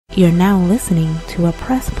You're now listening to a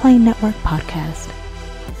Press Play Network podcast.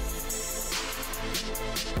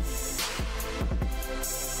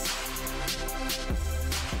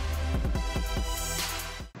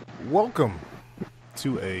 Welcome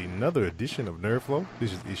to another edition of Nerd Flow.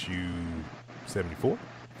 This is issue 74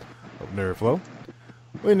 of Nerd Flow.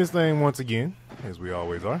 We're in this thing once again, as we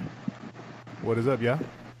always are. What is up, y'all?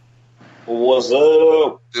 What's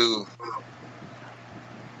up, dude?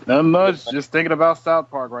 Nothing much. Just thinking about South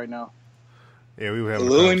Park right now. Yeah, we were having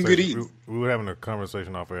we were having a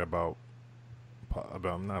conversation off air about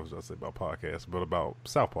not just say about podcasts, but about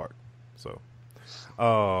South Park. So,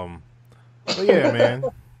 but yeah, man,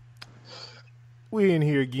 we're in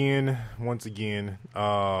here again, once again.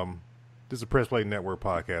 This is a Press Play Network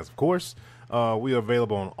podcast, of course. We are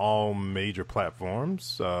available on all major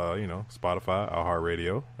platforms. Spotify,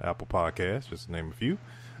 iHeartRadio, Apple Podcasts, just to name a few.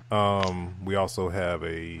 We also have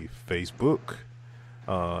a Facebook,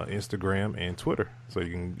 Instagram, and Twitter. So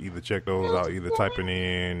you can either check those out, either typing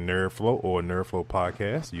in Nerdflow or Nerdflow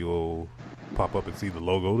Podcast. You'll pop up and see the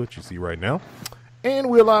logo that you see right now. And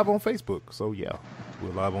we're live on Facebook. So yeah, we're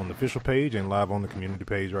live on the official page and live on the community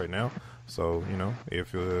page right now. So,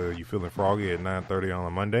 if you're feeling froggy at 9:30 on a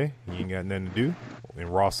Monday, you ain't got nothing to do, and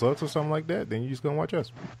Raw sucks or something like that, then you just gonna watch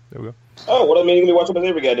us. There we go. Oh, well, I mean, you're gonna be watching us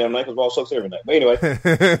every goddamn night because Raw sucks every night. But anyway.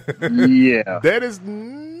 Yeah. That is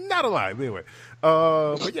not a lie. Anyway.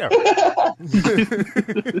 But yeah.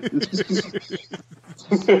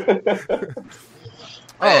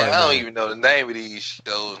 Man, I don't even know the name of these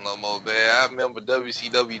shows no more, man. I remember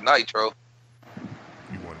WCW Nitro.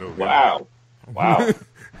 You want those guys. Wow.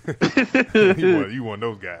 you want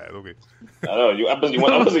those guys, okay. I know, you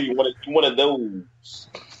one of those.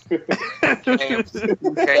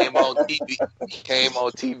 Came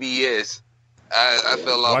on TBS. I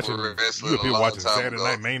fell off with wrestling. You have been watching Saturday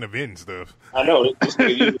Night Main Event and stuff. I know. That's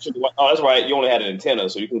right. You only had an antenna,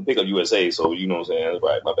 so you can pick up USA. So you know what I'm saying. That's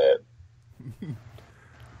right. My bad.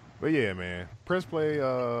 But yeah, man. Press Play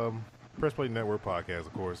Network podcast,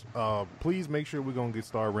 of course. Please make sure we're gonna get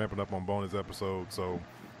started ramping up on bonus episodes. So,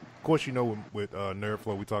 of course, with Nerd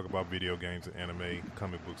Flow, we talk about video games and anime,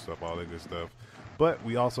 comic book stuff, all that good stuff. But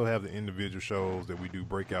we also have the individual shows that we do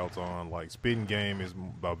breakouts on, like Spitting Game is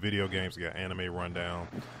about video games. We got Anime Rundown.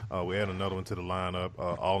 We add another one to the lineup,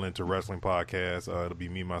 All Into Wrestling podcast. It'll be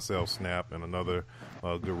me, myself, Snap, and another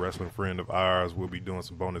good wrestling friend of ours. We'll be doing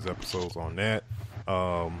some bonus episodes on that.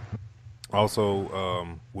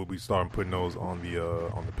 Also, we'll be starting putting those on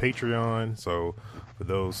the Patreon. So for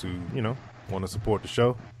those who want to support the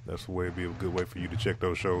show, that's the way. It'd be a good way for you to check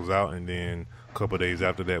those shows out. And then a couple of days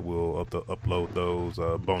after that, we'll upload those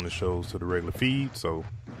bonus shows to the regular feed. So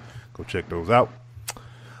go check those out.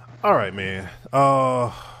 All right, man.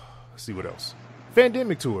 Let's see what else.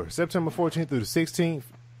 Fandemic Tour, September 14th through the 16th.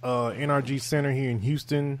 NRG Center here in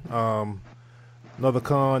Houston. Another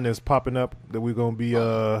con that's popping up that we're gonna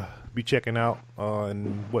be checking out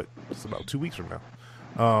in it's about 2 weeks from now.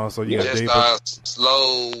 So you got David.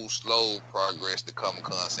 Slow progress to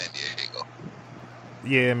Comic-Con San Diego.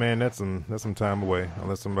 Yeah, man, that's some time away.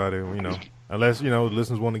 Unless somebody, unless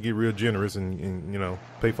listeners want to get real generous and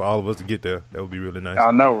pay for all of us to get there, that would be really nice.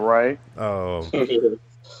 I know, right?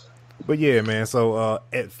 But yeah, man. So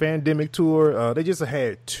at Fandemic Tour, they just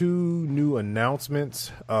had 2 new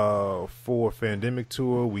announcements for Fandemic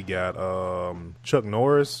Tour. We got Chuck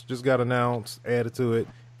Norris just got announced, added to it,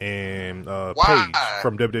 and Paige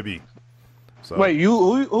from WWE. So, wait,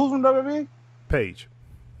 who's from WWE? Paige.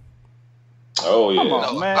 Oh yeah, come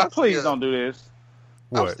on, man! Please don't do this.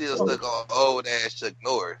 What? I'm still stuck on old ass Chuck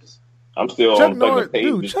Norris. I'm still Chuck on Norris. Paige.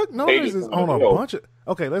 Dude, Chuck Norris is on a bunch of.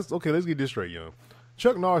 Okay, let's get this straight, young.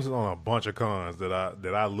 Chuck Norris is on a bunch of cons that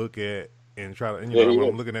I look at and try to. And,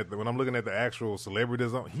 when I'm looking at the actual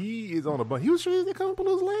celebrities on, he is on a bunch. He was at Comic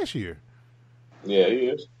Blues last year. Yeah, he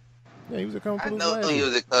is. Yeah, he was at Comic Blues last year. I know he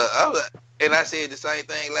was and I said the same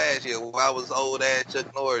thing last year when I was old ass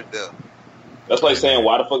Chuck Norris there. That's like saying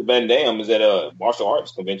why the fuck Van Damme is at a martial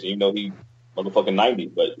arts convention, even though he motherfucking 90,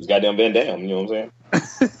 but he's goddamn Van Damme. You know what I'm saying?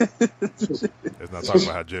 Let's not talk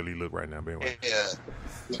about how Jet Li look right now, but anyway. Yeah.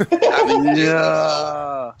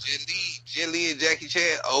 Jet Li and Jackie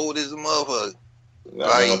Chan old as a motherfucker.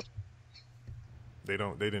 Like they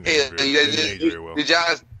didn't age very well. Did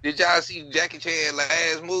y'all see Jackie Chan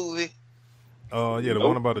last movie? Yeah, the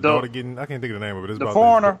one about the daughter getting. I can't think of the name of it. It's the about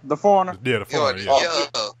foreigner. The foreigner. Yeah, the foreigner. Yeah.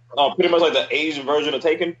 Pretty much like the Asian version of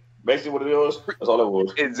Taken. Basically, what it was. That's all it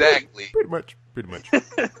was. Exactly. Pretty much.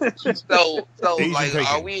 So Asian like, Taken.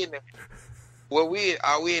 are we in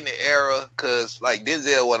the era? Because like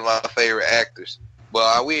Denzel, one of my favorite actors. But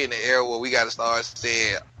are we in the era where we got to start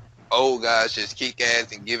saying old guys just kick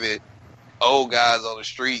ass and give it old guys on the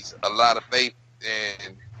streets a lot of faith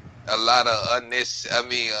and a lot of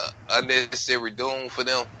unnecessary doom for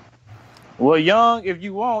them. Well, Young, if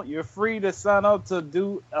you want, you're free to sign up to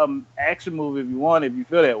do action movie if you want, if you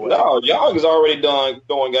feel that way. No, Young is already doing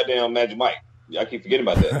goddamn Magic Mike. I keep forgetting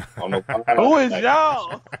about that. I don't know. Who is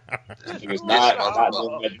y'all? It's not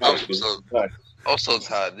doing Magic Mike. I'm so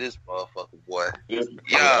tired of this motherfucker, boy.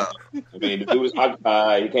 Yeah. I mean, the dude is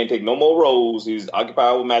occupied. He can't take no more roles. He's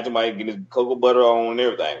occupied with Magic Mike, getting his cocoa butter on and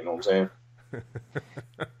everything. You know what I'm saying?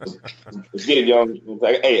 Let's get it, Young.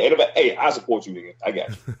 Hey, I support you, nigga. I got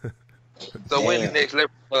you. So when the next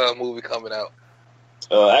movie coming out?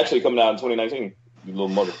 Actually coming out in 2019. You little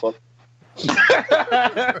motherfucker.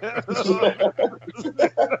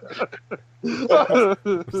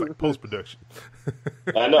 It's like post-production.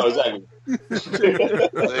 I know, exactly.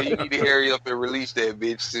 So you need to hurry up and release that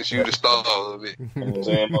bitch since you the star of it. You know what I'm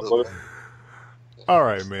saying, motherfucker? All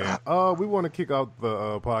right, man. We want to kick out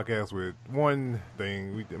the podcast with one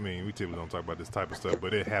thing. We typically don't talk about this type of stuff,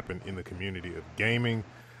 but it happened in the community of gaming.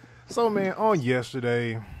 So, man, on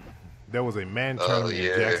yesterday, there was a Madden tournament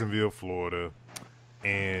in Jacksonville, Florida,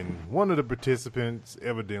 and one of the participants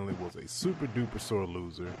evidently was a super duper sore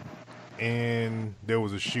loser, and there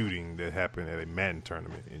was a shooting that happened at a Madden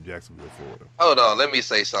tournament in Jacksonville, Florida. Hold on, let me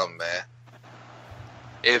say something, man.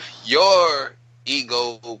 If your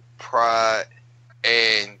ego, pride,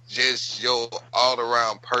 and just your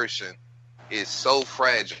all-around person is so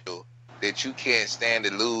fragile that you can't stand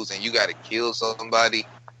to lose and you got to kill somebody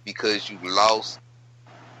because you lost,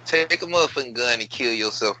 take a motherfucking gun and kill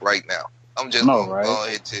yourself right now. I'm just going to go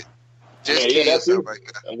ahead to just kill yourself right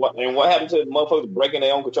now. And what happened to motherfuckers breaking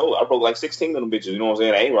their own controller? I broke like 16 of them bitches. You know what I'm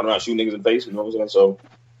saying? I ain't running around shooting niggas in the face. You know what I'm saying? So,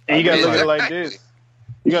 and you got to look at it like this.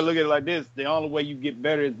 You got to look at it like this. The only way you get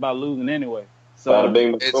better is by losing anyway. So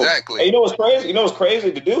exactly. And you know what's crazy? You know what's crazy?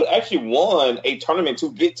 The dude actually won a tournament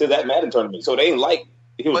to get to that Madden tournament. So they ain't like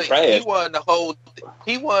he was trash. He won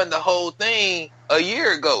the whole thing a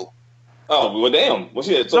year ago. Oh well, damn. Well,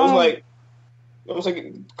 shit. So it's like,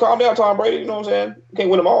 calm down, Tom Brady. You know what I'm saying? You can't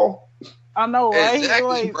win them all. I know, right?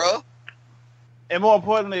 Exactly, bro. And more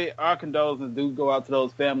importantly, our condolences do go out to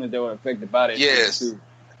those families that were affected by that. Yes. Too.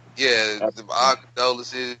 Yeah, our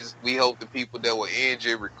condolences. We hope the people that were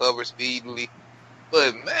injured recover speedily.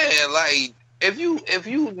 But man, like if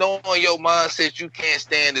you know on your mindset you can't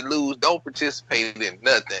stand to lose, don't participate in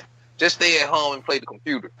nothing. Just stay at home and play the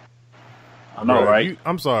computer. I know, right?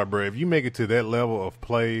 I'm sorry, bro. If you make it to that level of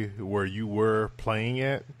play where you were playing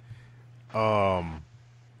at,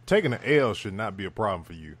 taking an L should not be a problem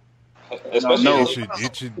for you. Especially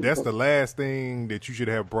it should. That's the last thing that you should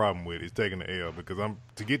have a problem with is taking the L, because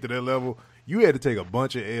to get to that level, you had to take a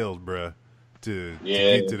bunch of L's, bro, to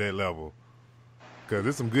get to that level. Because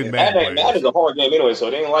there's some good Madden is a hard game anyway, so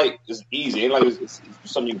it ain't like it's easy. It ain't like it's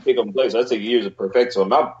something you can pick up and play. So that takes years to perfect. So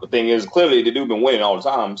my thing is, clearly the dude been winning all the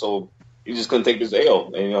time, so you just couldn't take this L.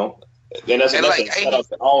 And, you know, and that's a shout out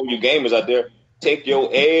to all you gamers out there. Take your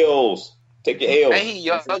L's. Take your L's. Ain't he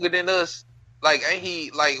younger than us? Like, ain't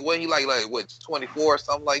he like what 24 or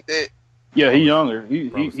something like that? Yeah, he's younger.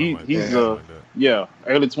 He's early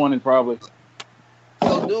 20s probably.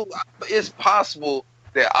 So, dude, it's possible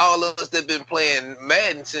that all of us that been playing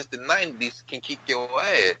Madden since the 90s can kick your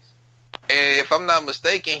ass. And if I'm not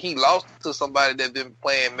mistaken, he lost to somebody that been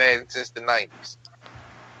playing Madden since the 90s.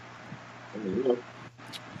 Yeah.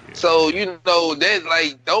 So, you know, that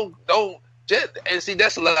like don't just, and see,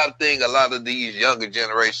 that's a lot of things a lot of these younger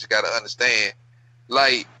generations got to understand.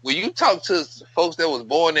 Like, when you talk to folks that was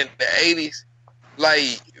born in the 80s,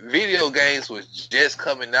 like, video games was just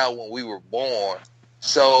coming out when we were born.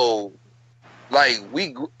 So, like,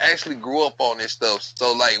 we actually grew up on this stuff.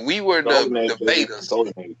 So, like, we were the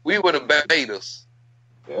betas. We were the betas.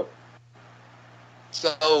 Yep.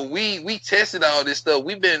 So we tested all this stuff.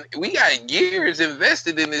 We got years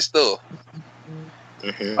invested in this stuff.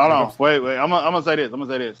 Hold on, wait. I'm gonna say this.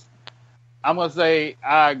 I'm gonna say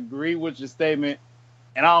I agree with your statement,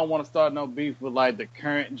 and I don't want to start no beef with like the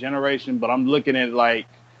current generation. But I'm looking at like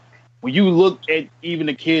when you look at even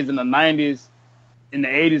the kids in the 90s, in the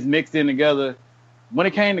 80s mixed in together. When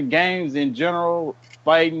it came to games in general,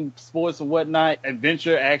 fighting, sports and whatnot,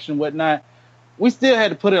 adventure, action, whatnot, we still had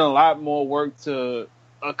to put in a lot more work to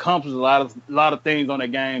accomplish a lot of things on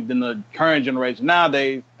that game than the current generation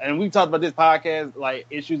nowadays. And we talked about this podcast like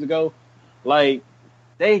issues ago. Like,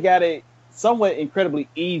 they got it somewhat incredibly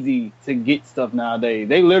easy to get stuff nowadays.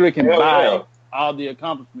 They literally can buy all the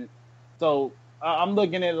accomplishments. So I'm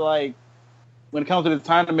looking at like when it comes to the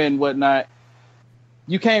tournament and whatnot,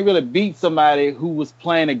 you can't really beat somebody who was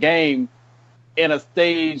playing a game in a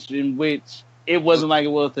stage in which it wasn't like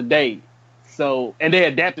it was today. So, and they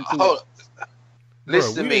adapted to it.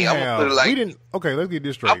 Listen to me. I'm gonna put it like we didn't. Okay, let's get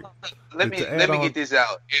this straight. Let me get this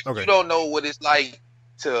out. If you don't know what it's like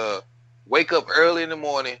to wake up early in the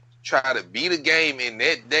morning, try to beat a game in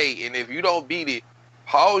that day, and if you don't beat it,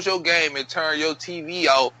 pause your game and turn your TV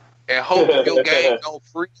off and hope your game don't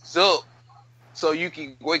freeze up so you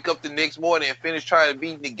can wake up the next morning and finish trying to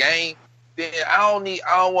beat the game, then I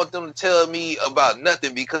don't want them to tell me about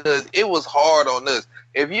nothing because it was hard on us.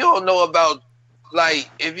 If you don't know about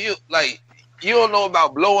you don't know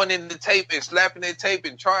about blowing in the tape and slapping that tape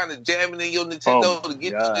and trying to jam it in your Nintendo to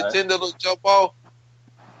get your Nintendo to jump off.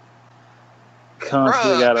 You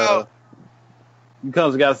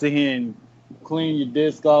constantly gotta sit here and clean your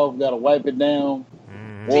disc off, gotta wipe it down,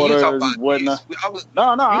 water and whatnot. I'm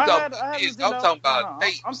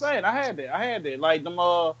saying I had that. Like them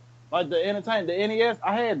like the entertainment, the NES,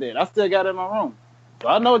 I had that. I still got it in my room. So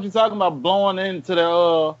I know what you're talking about, blowing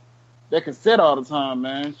into that cassette all the time,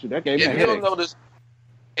 man. Shoot, that gave me a headache.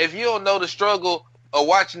 If you don't know the struggle of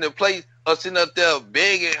watching the play, or sitting up there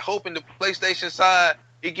begging, hoping the PlayStation sign,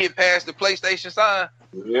 it get past the PlayStation sign.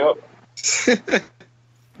 Yep.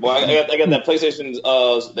 Well, I got that PlayStation's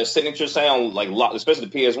the signature sound like locked, especially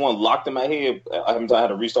the PS1 locked in my head. I had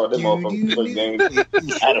to restart them motherfuckers first game.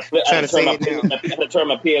 I had to turn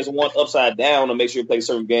my PS1 upside down to make sure you play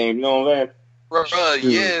certain games. You know what I'm saying? Bro,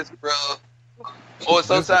 yes, bro. Or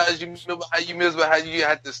sometimes you miss how you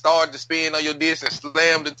had to start the spin on your disc and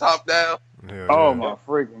slam the top down. Yeah, my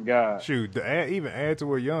freaking God! Shoot, even add to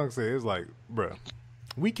what Young said, it's like, bro,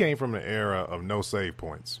 we came from the era of no save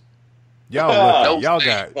points. Y'all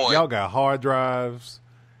got hard drives.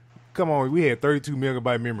 Come on, we had 32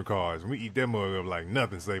 megabyte memory cards, and we eat that mug up like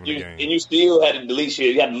nothing saving the game. And you still had to delete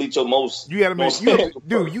shit. You had to delete your most. You had to make you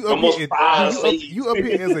up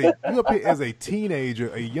here as a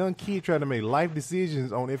teenager, a young kid trying to make life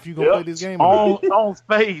decisions on if you gonna play this game on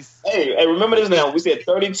space. Hey, remember this now? We said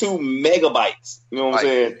 32 megabytes. You know what I'm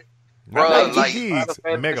saying? Bro, like Final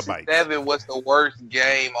Fantasy 7 was the worst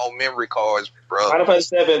game on memory cards, bro. Final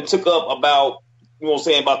Fantasy 7 took up about, you know what I'm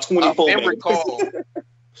saying, about 24 memory cards.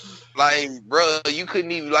 Like, bro, you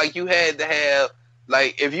couldn't even, like, you had to have,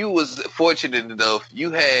 like, if you was fortunate enough,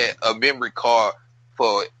 you had a memory card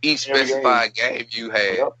for each specified game you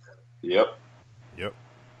had. Yep.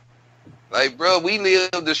 Like, bro, we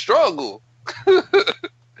lived the struggle. I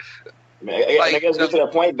guess to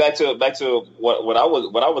that point, back to what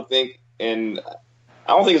I would think, and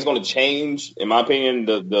I don't think it's going to change, in my opinion,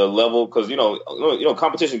 the level, because you know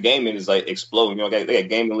competition gaming is like exploding. You know, they got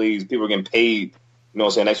gaming leagues, people are getting paid. You know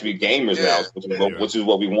what I'm saying? Actually be gamers now, which is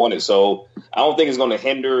what we wanted. So I don't think it's going to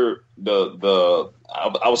hinder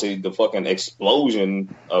I would say the fucking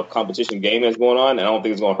explosion of competition gaming that's going on, and I don't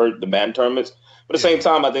think it's going to hurt the Madden tournaments. But at the same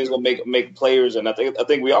time, I think it's going to make players, and I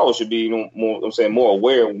think we all should be, more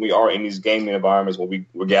aware when we are in these gaming environments, when we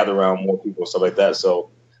gather around more people and stuff like that. So,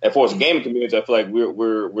 as far as the gaming community, I feel like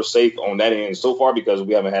we're safe on that end so far because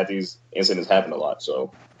we haven't had these incidents happen a lot.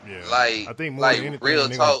 So, yeah, I think more than anything, real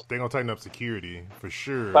talk, they're gonna tighten up security for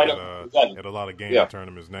sure at a lot of gaming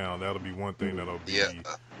tournaments now. That'll be one thing that'll be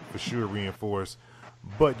for sure reinforced.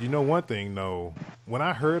 But you know one thing though, when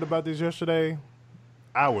I heard about this yesterday,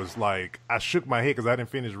 I was like, I shook my head because I didn't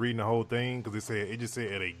finish reading the whole thing because it just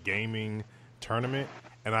said at a gaming tournament,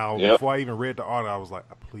 and before I even read the article, I was like,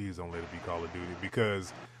 please don't let it be Call of Duty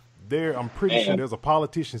because I'm pretty sure there's a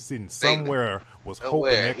politician sitting somewhere was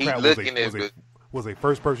hoping that crap was a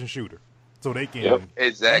first person shooter, so they can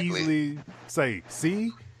easily say,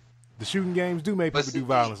 see, the shooting games do make people do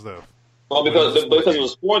violent stuff. Well, because it was a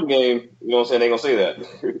sporting game, you know what I'm saying? They gonna say that.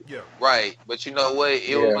 Yeah, right. But you know what?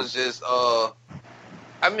 It was just I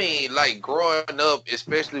mean, like growing up,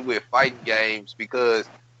 especially with fighting games, because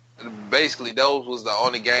basically those was the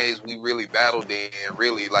only games we really battled in,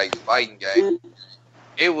 really like fighting games.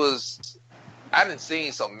 I done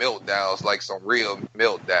seen some meltdowns, like some real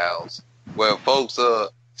meltdowns, where folks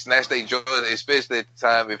snatch their joystick, especially at the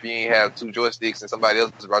time if you ain't have two joysticks and somebody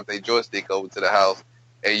else brought their joystick over to the house,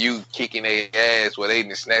 and you kicking their ass where they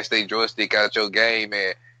done snatched their joystick out your game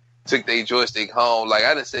and took their joystick home. Like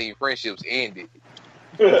I done seen friendships ended.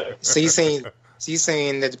 So you saying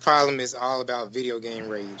that the problem is all about video game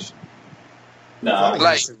rage? No, I'm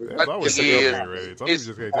gonna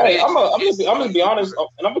be honest,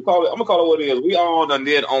 and I'm gonna call it what it is. We all done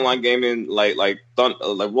did online gaming, like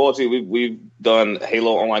Royalty. We've done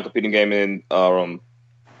Halo online competing gaming, and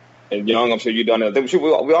Young, I'm sure you done it. I think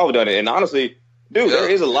we all done it. And honestly, Dude,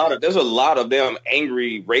 there's a lot of damn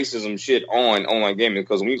angry racism shit on online gaming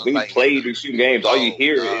because when you play these shooting games, all you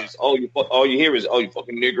hear is you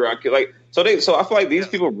fucking nigger. So I feel like these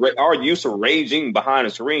people are used to raging behind a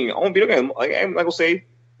screen on video game. Like I'm not gonna say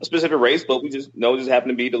a specific race, but we just know this happen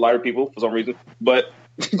to be the lighter people for some reason. But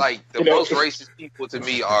like the most racist people to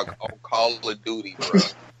me are on Call of Duty, bro.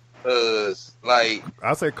 Because like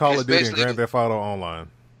I say Call of Duty and Grand Theft Auto Online.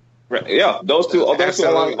 Right, yeah, those two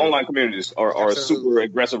online communities are super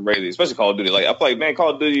aggressive rated, especially Call of Duty. Like I feel like, man,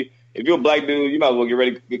 Call of Duty. If you're a black dude, you might as well get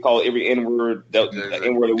ready to get called every N-word that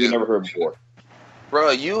we never heard before.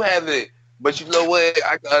 Bro, you haven't. But you know what?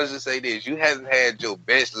 I can honestly say this: you haven't had your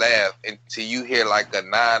best laugh until you hear like a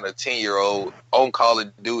 9 or 10-year-old on Call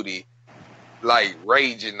of Duty, like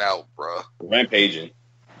raging out, bro, rampaging.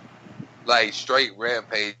 Like straight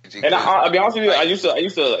rampaging. And I'll be honest with you, I used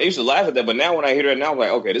to laugh at that, but now when I hear that now, I'm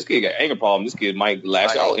like, okay, this kid got anger problem. This kid might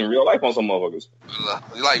lash out in real life on some motherfuckers.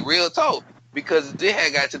 Like real talk, because it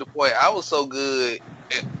had got to the point I was so good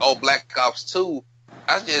on Black Ops 2,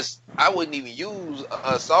 I wouldn't even use an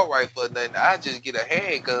assault rifle or nothing. I just get a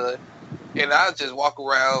handgun and I just walk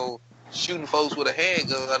around shooting folks with a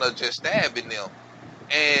handgun or just stabbing them.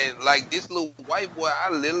 And like this little white boy,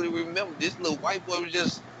 I literally remember this little white boy was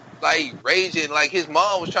just like raging, like his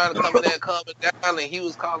mom was trying to come in there and calm it down, and he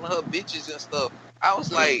was calling her bitches and stuff. I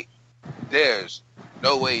was like, "There's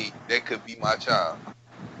no way that could be my child."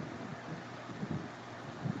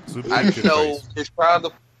 I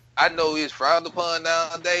know it's frowned upon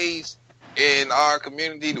nowadays in our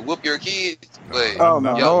community to whoop your kids, but no,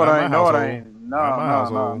 it ain't. No.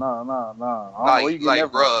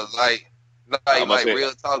 Like, bro, like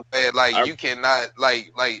real talk, man. Like, you cannot,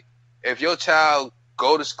 like, if your child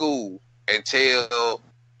go to school and tell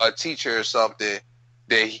a teacher or something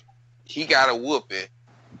that he got a whooping,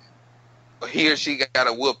 or he or she got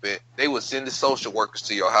a whooping, they would send the social workers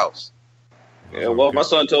to your house. Yeah, well, my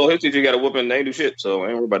son told his teacher he got a whooping, they ain't do shit, so I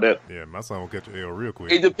ain't worried about that. Yeah, my son will catch an L real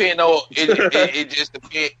quick. It depends on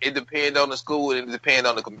it on the school and it depends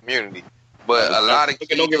on the community. But a lot of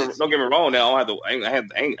kids, don't get me wrong. Now I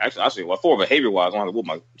ain't actually for behavior wise, I don't have to whoop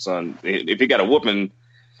my son. If he got a whooping,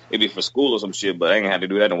 it'd be for school or some shit. But I ain't gonna have to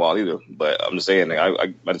do that in a while either. But I'm just saying,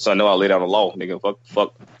 I my son know I lay down the law, nigga.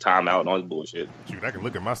 Fuck time out and all this bullshit. Shoot, I can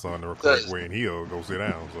look at my son the correct way and he'll go sit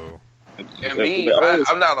down. So. And me,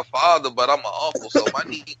 I'm not a father, but I'm an uncle. So my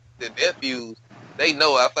nieces and nephews, they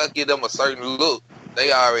know if I give them a certain look,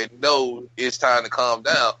 they already know it's time to calm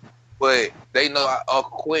down. But they know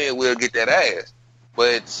Uncle Quinn will get that ass.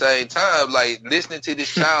 But at the same time, like listening to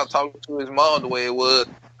this child talking to his mom the way it was,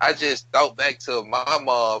 I just thought back to my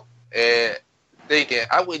mom and thinking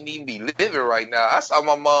I wouldn't even be living right now. I saw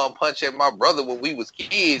my mom punch at my brother when we was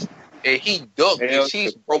kids, and he ducked and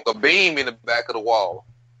she broke a beam in the back of the wall.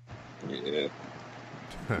 Yeah.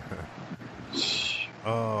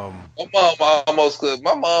 My mom almost could.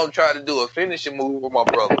 My mom tried to do a finishing move with my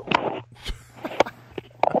brother.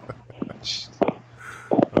 She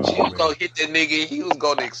was gonna hit that nigga and he was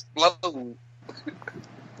gonna explode.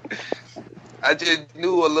 I just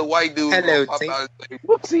knew a little white dude was gonna pop out and say,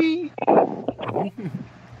 "Whoopsie."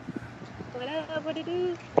 What it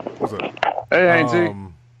do? What's up? Hey, Auntie.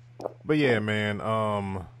 But yeah, man.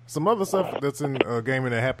 Some other stuff that's in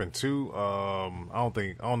gaming that happened too. I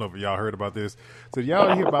don't know if y'all heard about this. So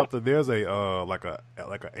y'all hear about there's a like a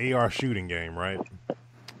AR shooting game, right?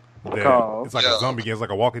 It's like a zombie game, it's like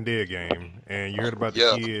a Walking Dead game. And you heard about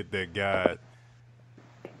the kid that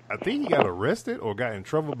I think he got arrested or got in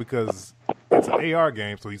trouble because it's an AR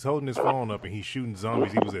game. So he's holding his phone up and he's shooting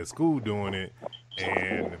zombies. He was at school doing it,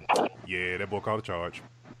 and yeah, that boy caught a charge.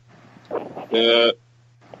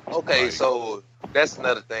 Okay, so that's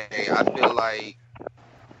another thing. I feel like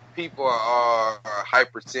people are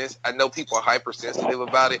hypersensitive. I know people are hypersensitive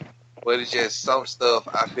about it, but it's just some stuff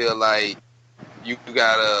I feel like you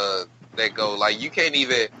gotta let go. Like you can't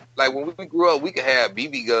even, like when we grew up, we could have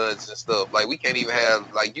BB guns and stuff. Like we can't even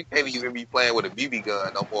have, like you can't even be playing with a BB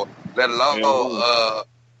gun no more. Let alone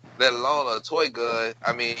a toy gun.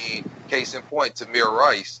 I mean, case in point, Tamir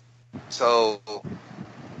Rice. So,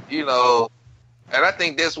 you know. And I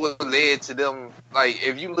think that's what led to them. Like,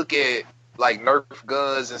 if you look at like Nerf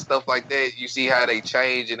guns and stuff like that, you see how they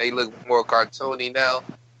change and they look more cartoony now.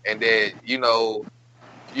 And that, you know,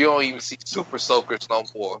 you don't even see super soakers no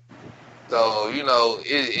more. So, you know,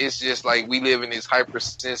 it's just like we live in this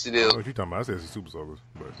hypersensitive. What you talking about? I said it's super soakers,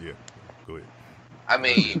 but yeah, go ahead. I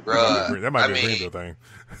mean, bruh. That might be a Greenville thing.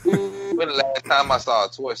 When the last time I saw a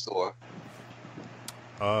toy store?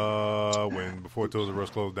 Before Toys R Us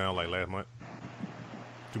closed down, like last month.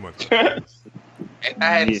 2 months. And I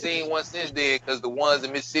hadn't seen one since then because the ones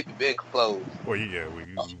in Mississippi been closed. Well, yeah,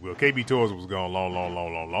 well, KB Toys was gone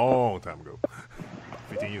long time ago,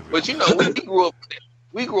 15 years ago. But you know,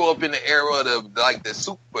 we grew up in the era of the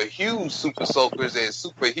super huge super soakers and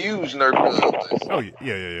super huge Nerf guns. Oh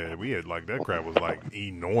yeah. We had like that crap was like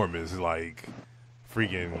enormous, like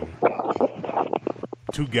freaking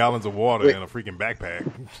 2 gallons of water in a freaking backpack.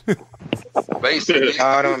 Basically,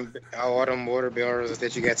 all them water barrels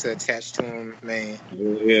that you got to attach to them, man.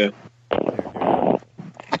 Yeah.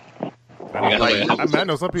 I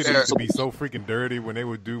know some people used to be so freaking dirty when they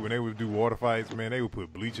would do water fights. Man, they would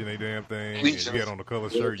put bleach in their damn thing. And get on the color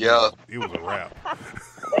shirt. Yeah, it was a wrap.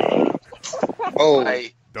 Oh,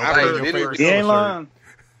 don't put your favorite color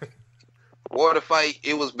shirt. Water fight.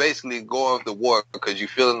 It was basically going with the water because you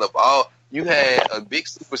filling up all. You had a big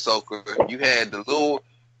super soaker. You had the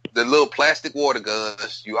little plastic water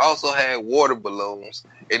guns. You also had water balloons.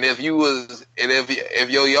 And if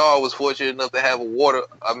your yard was fortunate enough to have a water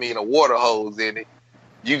hose in it,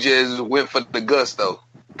 you just went for the gusto.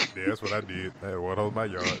 Yeah, that's what I did. I had a water hose in my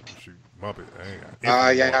yard. Shoot, bump it.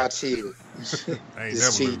 Y'all cheated. I ain't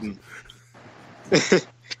never cheating.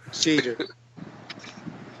 Cheater.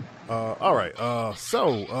 All right.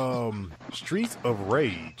 So Streets of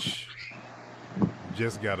Rage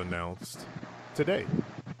just got announced today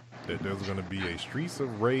that there's going to be a Streets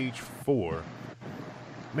of Rage 4.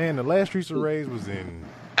 Man, the last Streets of Rage was in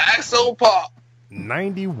Axel Pop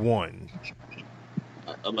 91.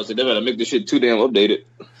 I must say they better make this shit too damn updated.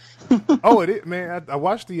 Oh, it is, man. I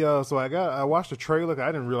watched the I watched the trailer.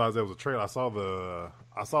 I didn't realize that was a trailer. I saw the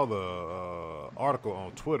article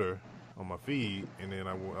on Twitter on my feed, and then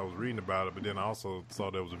I was reading about it. But then I also saw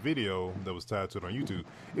there was a video that was tied to it on YouTube.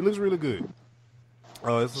 It looks really good.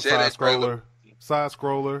 It's a side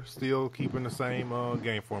scroller, still keeping the same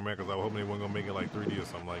game format because I was hoping they weren't gonna make it like 3D or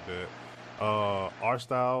something like that. Art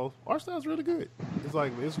style's really good. It's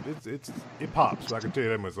like it pops. I can tell you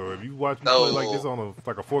that much. So if you watch me play like this on a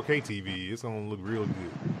 4K TV, it's gonna look real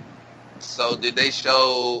good. So did they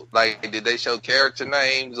show character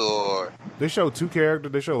names or? They show 2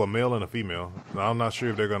 characters. They show a male and a female. Now, I'm not sure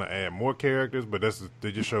if they're gonna add more characters, but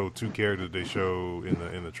they just show 2 characters they show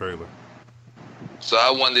in the trailer. So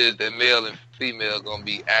I wonder if the male and female gonna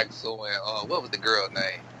be Axel and what was the girl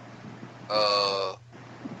name?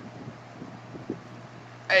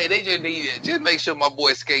 Hey, they just need it. Just make sure my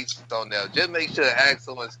boy Skates on there. Just make sure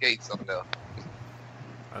Axel and Skates on there.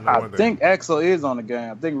 I think Axel is on the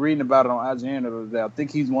game. I think reading about it on IGN the other day, I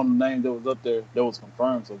think he's one of the names that was up there that was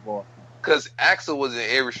confirmed so far. Because Axel was in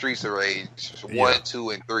every Streets of Rage 1, 2,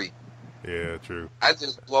 and 3. Yeah, true. I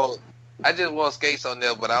just want Skates on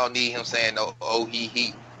there, but I don't need him saying no. Oh,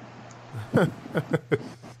 he.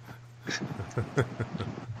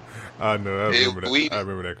 I know. I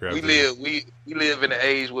remember that crap. We live in an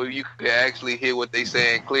age where you can actually hear what they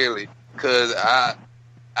saying clearly. Because I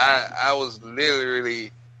was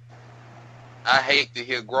literally, I hate to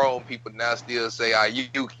hear grown people now still say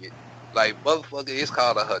Ayukin. Like, motherfucker, it's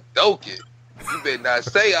called a Hadoken. You better not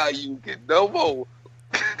say Ayukin no more.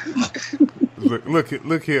 Look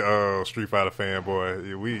here, Street Fighter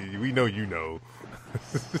fanboy. We know you know.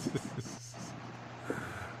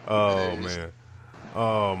 Oh man.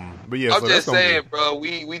 But yeah, I'm just saying, bro.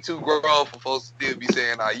 We too grown for folks to still be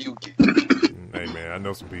saying Ayukin. Hey man, I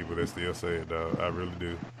know some people that still say it, dog. I really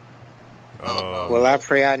do. Well, I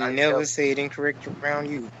pray I never say it incorrect around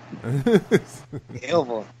you.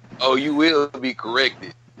 Ever. Oh, you will be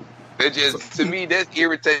corrected. That just to me, that's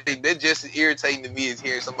irritating. That's just as irritating to me as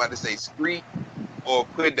hearing somebody say "street" or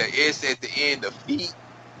put the S at the end of "feet,"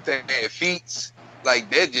 saying "feets." Like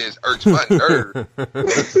that just irks my nerve.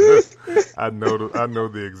 I know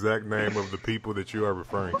the exact name of the people that you are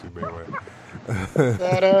referring to, anyway.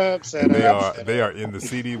 They are in the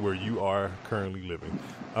city where you are currently living.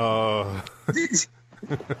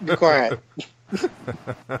 Be quiet.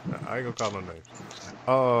 I ain't gonna call no names.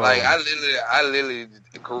 Like I literally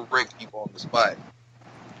correct people on the spot.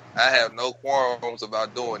 I have no qualms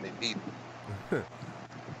about doing it either.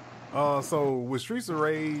 So with Streets of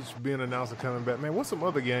Rage being announced and coming back, man, what's some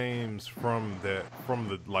other games from the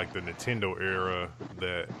Nintendo era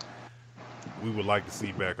that we would like to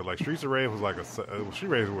see back? Like Streets of Rage was like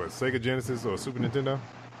Sega Genesis or Super Nintendo?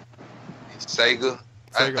 Sega.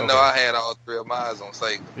 I know okay. I had all 3 of mine on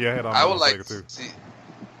Sega. Yeah, I had all mine on Sega too.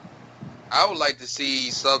 I would like to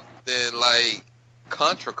see something like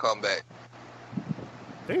Contra come back.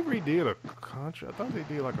 They redid a Contra. I thought they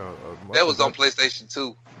did like a that was on PlayStation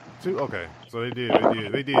 2. Okay, so they did do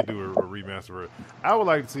a remaster. I would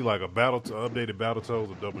like to see like updated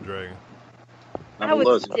Battletoads or Double Dragon. I would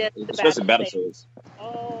love especially Battletoads.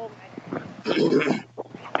 Oh my god.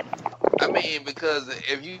 I mean, because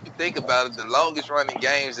if you think about it, the longest running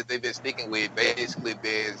games that they've been sticking with basically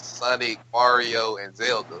been Sonic, Mario, and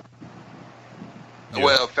Zelda. Yeah.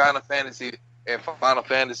 Well, Final Fantasy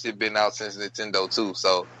been out since Nintendo too,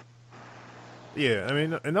 so. Yeah, I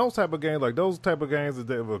mean, and those type of games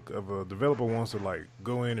that if a developer wants to like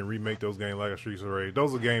go in and remake those games like a Streets of Rage,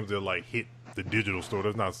 those are games that like hit the digital store.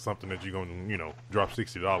 That's not something that you're gonna drop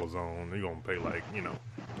 $60 on. You're gonna pay like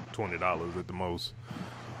 $20 at the most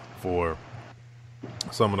for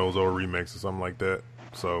some of those old remakes or something like that.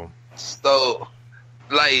 So do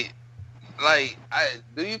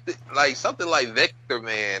you think like something like Vector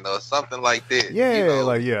Man or something like that?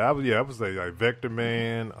 Yeah, I would say like Vector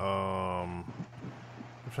Man. I'm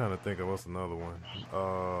trying to think of what's another one.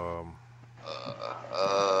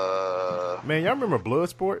 Man, y'all remember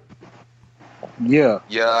Bloodsport? Yeah,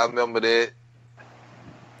 I remember that.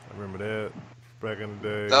 Back in the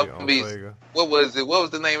day. Zombies. What was it? What was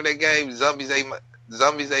the name of that game? Zombies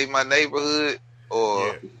ate my neighborhood,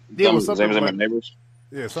 or it was something like my neighbors.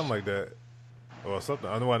 Yeah, something like that, or something.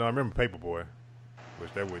 I remember Paperboy,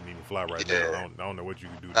 which that wouldn't even fly right now. I don't know what you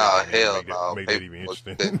could do. Oh hell no! Make that even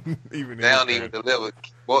interesting. They don't even deliver.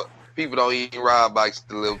 What people don't even ride bikes to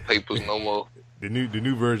deliver papers no more. The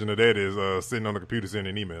new version of that is sitting on the computer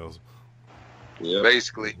sending emails. Yeah,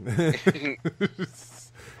 basically.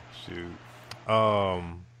 Shoot. All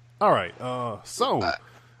right. So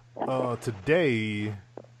today,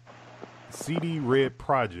 CD Red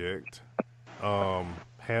Project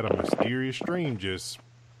had a mysterious stream just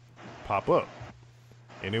pop up,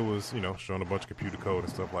 and it was showing a bunch of computer code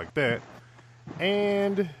and stuff like that,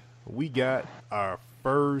 and we got our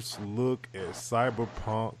first look at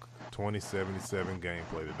Cyberpunk 2077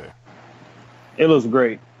 gameplay today. It looks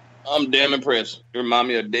great. I'm damn impressed. It reminds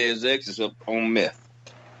me of Deus Ex, except on meth.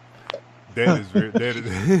 That's like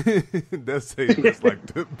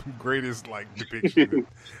the greatest like depiction.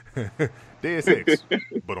 Deus Ex,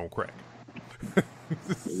 but on crack. It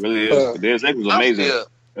really is. Deus Ex was amazing.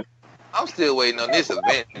 I'm still waiting on this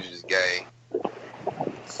Avengers game.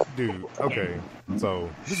 Dude, okay. So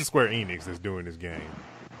this is Square Enix that's doing this game.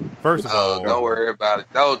 First of all, don't worry about it.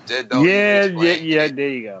 Don't. Yeah. There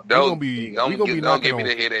you go. Don't give me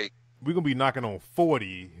the headache. We're gonna be knocking on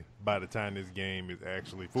 40 by the time this game is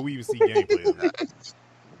actually before we even see gameplay.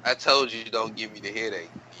 I told you don't give me the headache.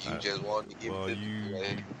 You just wanted to give me the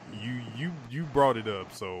headache. You brought it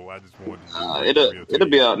up, so I just wanted to. It'll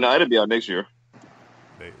be out. No, it'll be out next year.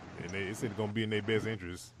 They said it's gonna be in their best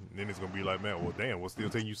interest. And then it's gonna be like, man, well, damn, what's still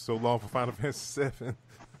taking you so long for Final Fantasy VII?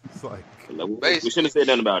 It's like we shouldn't have said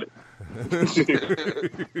nothing about it.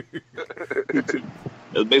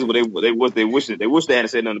 That's basically what they wish they hadn't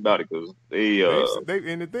said nothing about it because they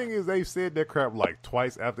and the thing is they've said that crap like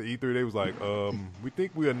twice after E3. They was like, we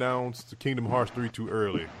think we announced Kingdom Hearts 3 too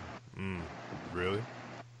early. Really?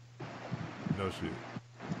 No shit.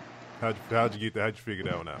 How'd you get that? How'd you figure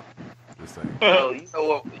that one out? Just saying. You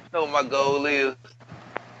know what my goal is?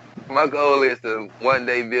 My goal is to one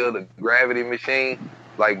day build a gravity machine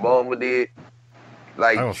like Bulma did.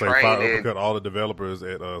 Like I don't say cut all the developers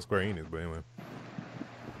at Square Enix, but anyway.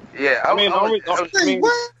 Yeah, I mean,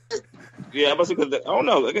 yeah, because I don't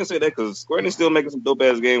know. I can say that because Square Enix still making some dope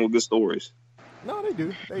ass game with good stories. No, they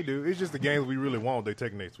do. It's just the games we really want. They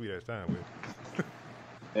taking their sweet ass time with.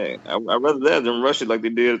 Hey, I'd rather that than rush it like they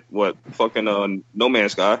did fucking No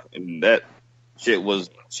Man's Sky, and that shit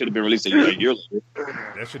should have been released a year later.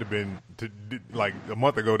 That should have been like a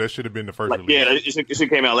month ago. That should have been the first release. Yeah, it should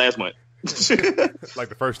came out last month. Like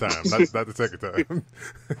the first time, not the second time.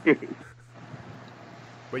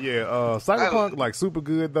 But yeah, Cyberpunk like super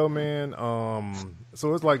good though, man.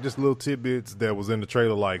 So it's like just little tidbits that was in the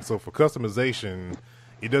trailer. Like, so for customization,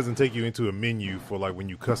 it doesn't take you into a menu for like when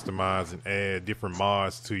you customize and add different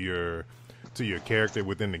mods to your character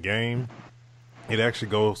within the game. It actually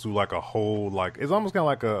goes through like a whole it's almost kind of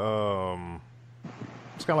like a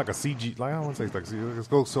it's kind of like a CG. Like I don't want to say it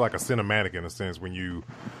goes to like a cinematic in a sense when you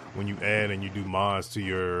add and you do mods to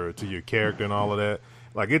your character and all of that.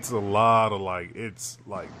 Like it's a lot of it's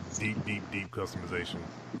deep customization,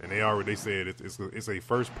 and they said it's a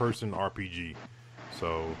first person RPG.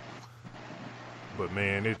 So, but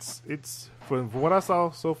man, it's for what I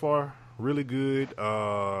saw so far, really good.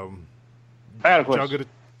 I had a question.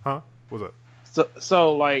 What's up?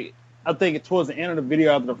 So like I think towards the end of the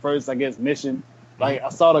video after the first mission, like I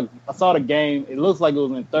saw the game. It looks like it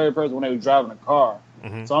was in third person when they were driving the car.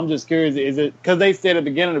 Mm-hmm. So I'm just curious, is it because they said at the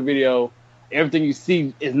beginning of the video, everything you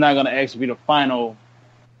see is not going to actually be the final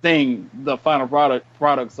thing, the final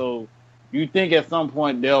product. So you think at some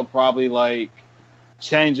point they'll probably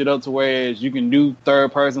change it up to where you can do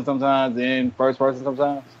third person sometimes and first person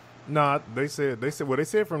sometimes? Nah, they said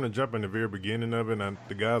from the jump in the very beginning of it, and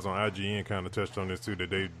the guys on IGN kind of touched on this too, that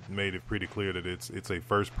they made it pretty clear that it's a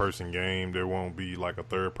first person game. There won't be like a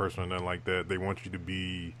third person or nothing like that. They want you to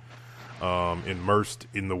be immersed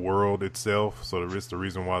in the world itself. So it's the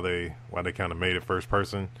reason why they kind of made it first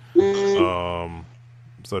person.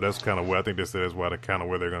 So that's kind of where I think they said that's why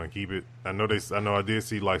where they're gonna keep it. I know I did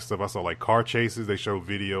see like stuff. I saw like car chases. They show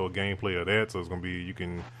video gameplay of that. So it's gonna be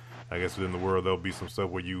I guess within the world there'll be some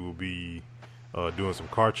stuff where you will be doing some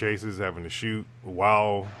car chases, having to shoot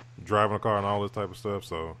while driving a car and all this type of stuff.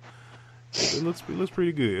 So it looks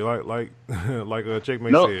pretty good. Like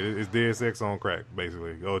Checkmate said, it's Deus Ex on crack,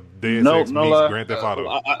 basically. Or Deus Ex meets Grand Theft Auto.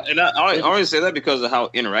 I only say that because of how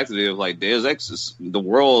interactive it is. Like Deus Ex, is, the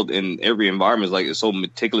world and every environment is like it's so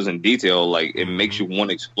meticulous in detail. Like it makes you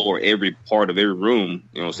want to explore every part of every room.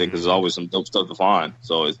 You know what I'm saying? Because there's always some dope stuff to find.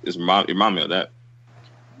 So it remind me of that.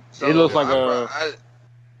 So it looks like Go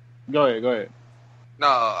ahead.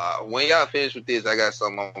 No, when y'all finish with this, I got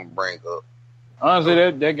something I'm gonna bring up.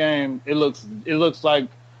 Honestly, that game it looks like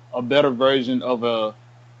a better version of a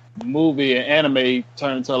movie, an anime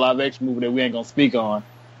turned into a live action movie that we ain't gonna speak on.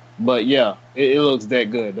 But yeah, it looks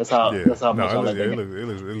that good. That's how much I like that game. It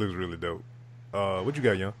looks really dope. What you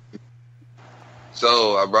got, Young?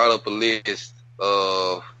 So I brought up a list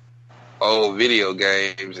of old video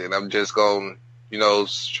games, and I'm just gonna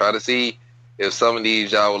try to see if some of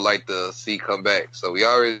these y'all would like to see come back. So we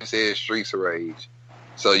already said Streets of Rage.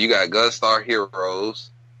 So you got Gunstar Heroes,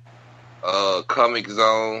 Comic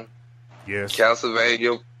Zone, yes,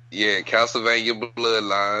 Castlevania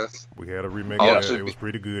Bloodlines. We had a remake of that. It was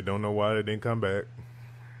pretty good. Don't know why it didn't come back.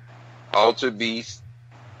 Altered Beast.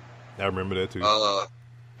 I remember that too.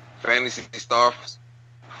 Phantasy Star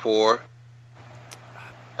 4.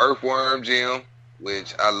 Earthworm Jim,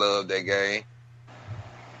 which I love that game.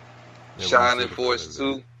 Yeah, Shining Force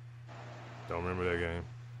 2. Don't remember that game.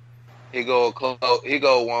 He go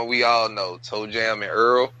one we all know, Toe Jam and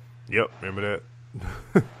Earl. Yep, remember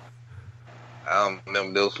that. I don't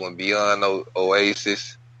remember this one. Beyond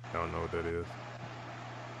Oasis. I don't know what that is.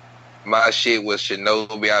 My shit was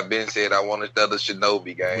Shinobi. I've been said I want another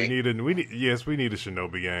Shinobi game. We need a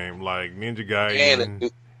Shinobi game like Ninja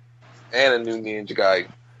Gaiden and a new Ninja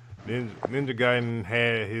Gaiden. Ninja Gaiden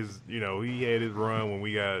had his run when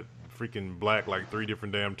we got freaking black like 3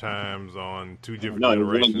 different damn times on 2 different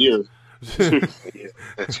generations. 1 year.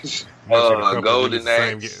 Golden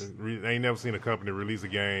Axe. I ain't never seen a company release a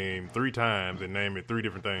game 3 times and name it 3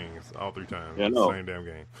 different things all 3 times. Yeah, the same damn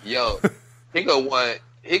game. Yo, he got one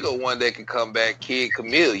that can come back. Kid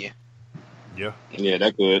Chameleon. Yeah,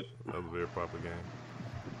 that could. That was a very popular game.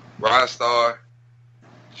 Rockstar,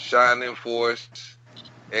 Shining Force,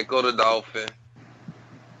 Echo the Dolphin.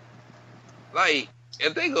 Like,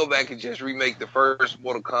 if they go back and just remake the first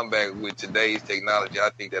Mortal Kombat with today's technology, I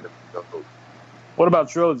think that'd be dope. What about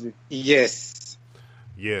Trilogy? Yes,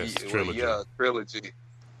 Trilogy. Yeah, Trilogy.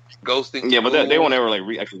 Ghost and Ghouls. But they won't ever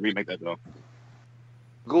actually remake that though.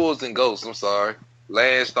 Ghouls and Ghosts. I'm sorry.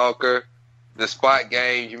 Landstalker, the Spot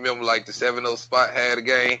game. You remember like the 7-Up Spot had a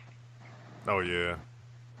game? Oh yeah,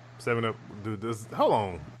 7-Up. Hold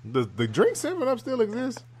on. Does the drink 7-Up still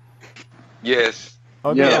exist? Yes.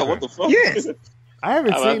 Oh, yeah. What the fuck? Yes. I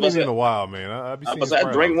haven't seen it in a while, man. I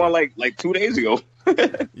drank one like 2 days ago.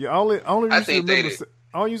 Yeah, I only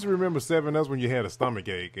used to remember 7-Ups when you had a stomach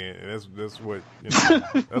ache, and that's what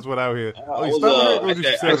that's what I hear.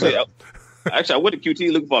 Actually, I went to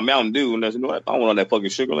QT looking for a Mountain Dew, and I said, "You know what? I don't want all that fucking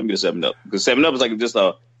sugar. Let me get a 7-Up because 7-Up is like just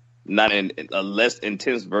a less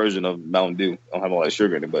intense version of Mountain Dew. I don't have all that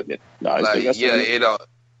sugar in it, but it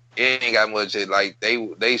ain't got much. Like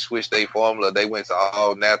they switched their formula. They went to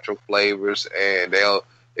all natural flavors, and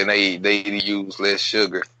they use less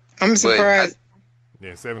sugar. I'm surprised.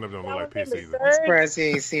 Yeah, 7-Up don't look like piss either. I'm surprised he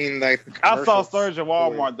ain't seen like. I saw Surge at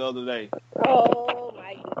Walmart the other day. Oh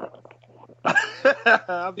my god.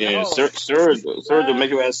 Yeah, Surge will make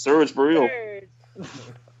your ass surge for real.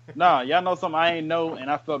 Nah, y'all know something I ain't know, and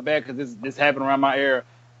I felt bad because this happened around my era.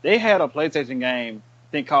 They had a PlayStation game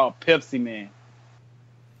thing called Pepsi Man.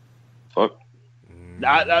 Fuck.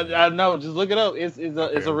 I know. Just look it up. It's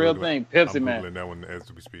a real thing. Pepsi Man. I'm Googling that one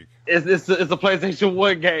as we speak. It's a PlayStation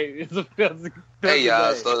 1 game. It's a Pepsi. Hey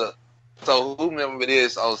y'all, so who remember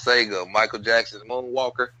this on Sega? Michael Jackson's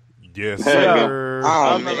Moonwalker. Yes, sir.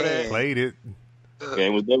 I remember that. Played it.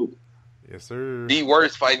 Game was dope. Yes, sir. The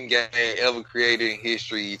worst fighting game ever created in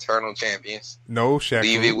history. Eternal Champions. No Shaq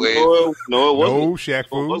Leave Fu. it with. No, it wasn't. No Shaq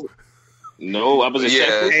Fu. No, I was a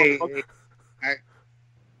Shaq Fu. Hey,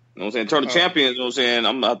 know what I'm saying? Eternal Champions, you know what I'm saying?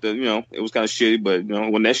 I'm out there, it was kind of shitty, but, it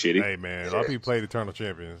wasn't that shitty. Hey, man, a lot of people played Eternal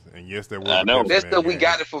Champions, and yes, there was I know. That's because we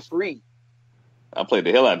got it for free. I played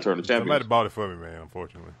the hell out of Eternal Champions. Somebody bought it for me, man,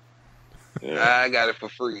 unfortunately. Yeah. I got it for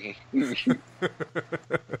free. And,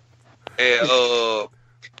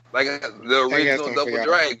 like the original Double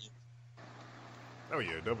Dragon. Oh,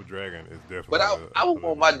 yeah, Double Dragon is definitely... But I would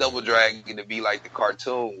want my Double Dragon to be like the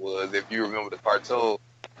cartoon was, if you remember the cartoon.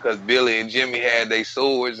 Because Billy and Jimmy had their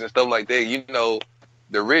swords and stuff like that.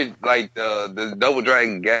 The Double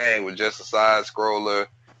Dragon gang was just a side scroller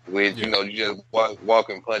with you just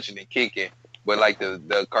walking, punching, and kicking. But like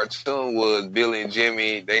the cartoon was Billy and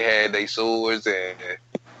Jimmy, they had their swords and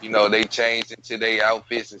they changed into their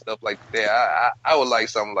outfits and stuff like that. I would like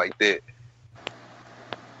something like that.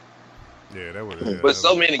 Yeah, that would. But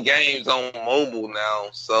so many games on mobile now,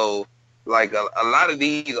 so. Like a lot of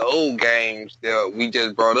these old games that we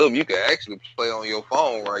just brought up, you can actually play on your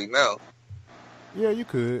phone right now. Yeah, you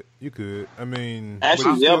could. I mean,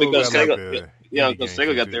 actually, because Sega, because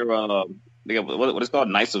Sega got their they got what it's called,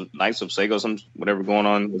 Knights of Sega, some whatever going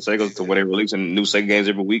on with Sega, to where they're releasing new Sega games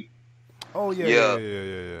every week. Oh yeah.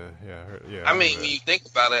 I mean, when you think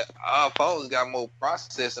about it, our phones got more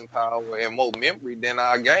processing power and more memory than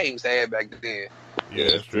our games had back then.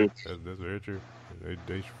 Yeah, that's true. That's very true.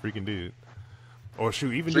 They freaking did. Or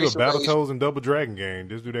shoot, even do a Battletoads and Double Dragon game.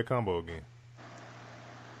 Just do that combo again.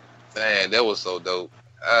 Man, that was so dope.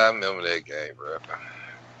 I remember that game, bro.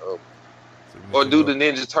 Or do the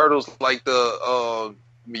Ninja Turtles like y'all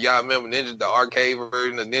remember the arcade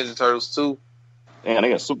version of Ninja Turtles 2? Man,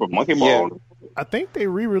 they got Super Monkey Ball. Yeah. I think they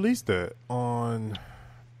re-released that on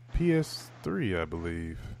PS3, I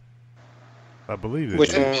believe.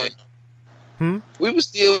 Which one? We were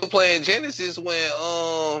still playing Genesis when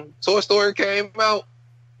Toy Story came out.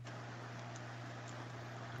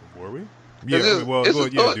 Were we? Yeah, dude.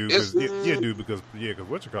 Because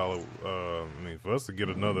what you call it? For us to get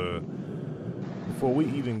another, before we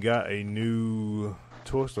even got a new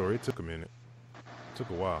Toy Story, it took a minute. It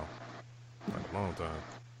took a while, like a long time.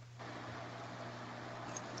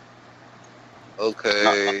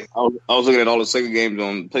 Okay. I was looking at all the Sega games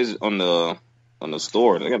on the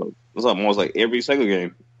store. They got almost like every Sega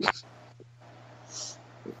game.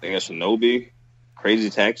 They got Shinobi, Crazy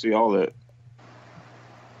Taxi, all that.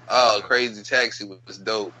 Oh, Crazy Taxi was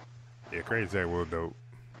dope. Yeah, Crazy Taxi was dope.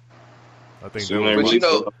 I think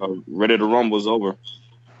Ready to Rumble was over.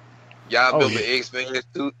 Y'all remember X-Men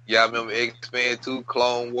 2? Y'all remember X-Men 2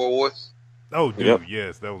 Clone Wars? Oh, dude,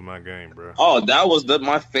 yes, that was my game, bro. Oh, that was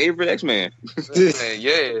my favorite X-Men.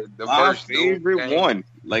 My favorite one.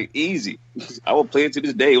 Like, easy. I will play it to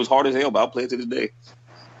this day. It was hard as hell, but I'll play it to this day.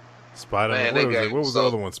 Spider-Man. What was the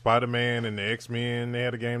other one? Spider-Man and the X-Men, they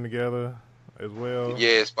had a game together as well.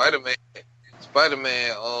 Yeah, Spider-Man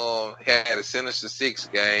had a Sinister Six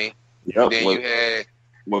game. Yep. Then you had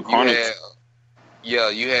Carnage.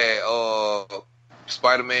 You had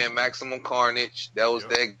Spider-Man Maximum Carnage. That was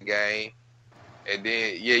that game. And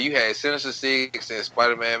then, you had Sinister Six and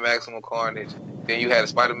Spider-Man Maximum Carnage. Then you had a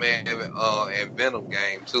Spider-Man and Venom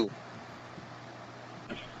game, too.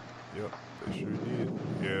 Yep, they sure did.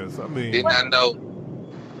 Yes, I mean... Did not know.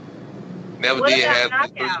 Never did have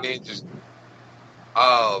the Three Ninjas.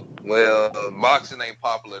 Boxing ain't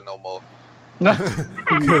popular no more.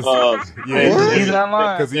 Because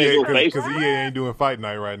he ain't doing Fight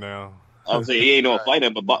Night right now. I was saying he ain't doing Fight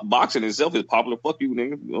Night, but boxing itself is popular. Fuck you, nigga. You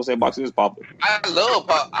know what I'm saying? Boxing is popular. I love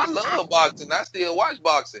boxing. I still watch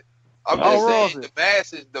boxing. I'm just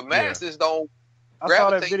saying the masses don't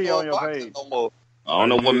gravitate that video on your boxing page. no more. I don't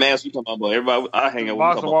know what mask you talking about, but everybody I hang out with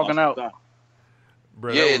boxer walking out.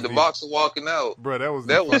 Bro, the boxer walking out. Bro, that was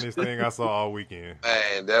the funniest thing I saw all weekend.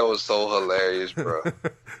 Man, that was so hilarious, bro.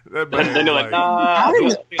 Hold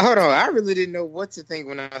on, I really didn't know what to think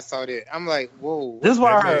when I saw that. I'm like, whoa. This is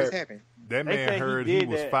what I heard. That man heard he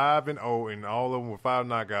was 5-0 and all of them were 5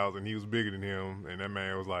 knockouts and he was bigger than him. And that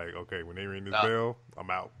man was like, okay, when they ring this bell, I'm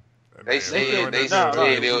out. They said it was out of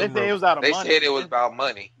money. They said it was about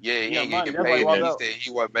money. Yeah, he ain't getting paid. He said he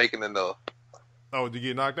wasn't making enough. Oh, did you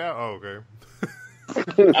get knocked out? Oh, okay. I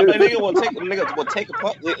mean, nigga will take a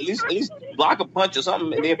punch, at least block a punch or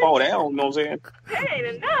something, and then fall down. You know what I'm saying? That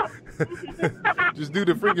ain't enough. Just do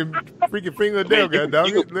the freaking finger down,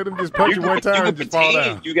 goddammit. Let him just punch you one time and just fall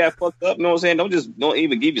down. You got fucked up. You know what I'm saying? Don't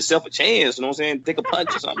even give yourself a chance. You know what I'm saying? Take a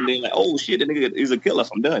punch or something. Then like, oh shit, that nigga is a killer.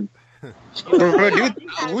 I'm done. Bro, dude,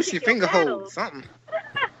 whoosh your finger hold something.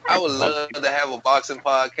 I would love to have a boxing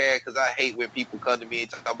podcast because I hate when people come to me and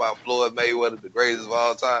talk about Floyd Mayweather, the greatest of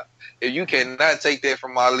all time. If you cannot take that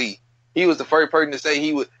from Ali, he was the first person to say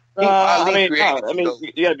he Yeah. When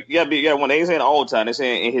they saying all time, they're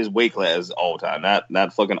saying in his weight class all time,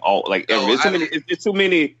 not fucking all like ever. It's too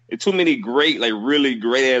many great, like really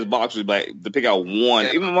great ass boxers, like to pick out one.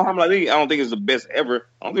 Yeah. Even Muhammad Ali, I don't think is the best ever.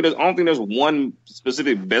 I don't think there's one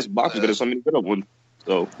specific best boxer, but there's so many good ones.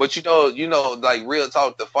 So, but you know, like real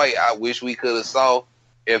talk, the fight I wish we could have saw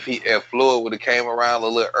if Floyd would have came around a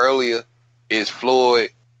little earlier is Floyd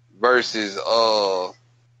versus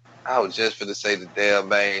I was just for to say the damn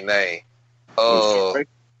main name. No,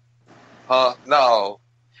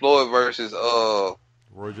 Floyd versus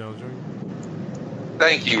Roy Jones Jr.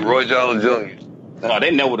 Thank you, Roy Jones Jr. No,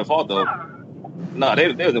 they never would have fought though. No, they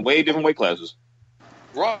was in way different weight classes.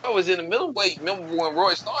 Roy was in the middleweight. Remember when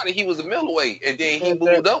Roy started, he was a middleweight, and then he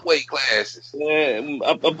moved up weight classes. Yeah,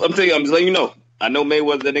 I'm telling you, I'm just letting you know. I know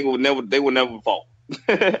Mayweather, that nigga would never. They would never fought.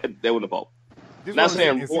 They wouldn't have fought. Not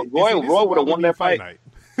saying Roy would have won that fight.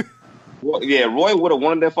 Roy would have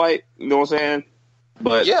won that fight. You know what I'm saying?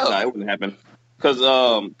 But it wouldn't happen because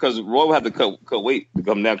Roy would have to cut weight to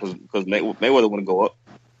come down because Mayweather wouldn't go up.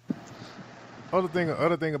 Other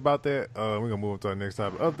thing about that, we're gonna move on to our next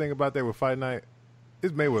topic. Other thing about that with Fight Night,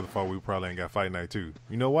 it's Mayweather fault. We probably ain't got Fight Night too.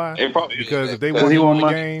 You know why? Because if they want him on the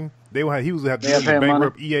game, he would have to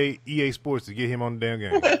bankrupt EA Sports to get him on the damn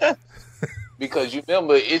game. Because you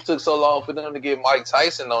remember, it took so long for them to get Mike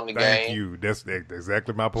Tyson on the game. Thank you. That's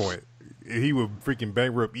exactly my point. He would freaking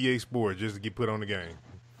bankrupt EA Sports just to get put on the game.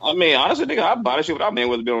 I mean, honestly, nigga, I'd buy the shit without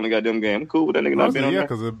Mayweather being on the goddamn game. I'm cool with that nigga not being on the game.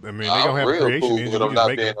 Yeah, because I mean, they don't have creation cool engine. We just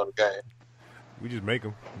make them. We just make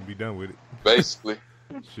them and be done with it. Basically.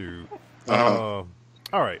 Shoot. All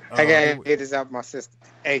right. I gotta get this out my system.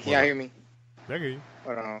 Hey, can y'all hear me? I hear you.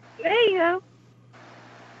 Hold on. There you go.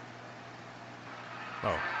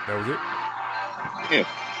 Oh, that was it? Yeah.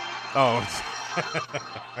 Oh.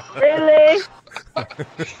 Really?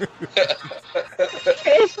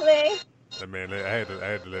 Seriously? Man, I had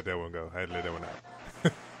to let that one go. I had to let that one out.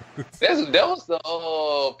 That was the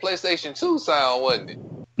PlayStation 2 sound, wasn't it?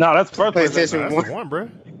 No, that's first PlayStation 1. That's the one, bro.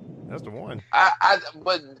 That's the one.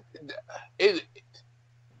 But it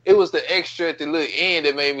was the extra at the little end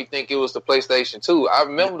that made me think it was the PlayStation 2. I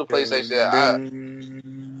remember the PlayStation.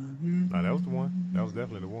 No, that was the one. That was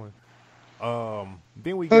definitely the one.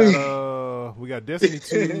 Then we got Destiny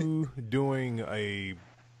 2 doing a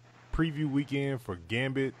preview weekend for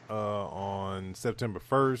Gambit on September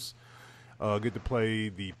 1st. Get to play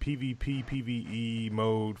the PvP PvE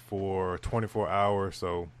mode for 24 hours.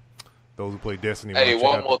 So those who play Destiny. Hey,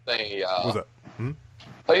 one more thing, y'all. What's up?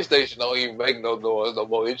 PlayStation don't even make no noise no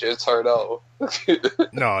more. It just turned off.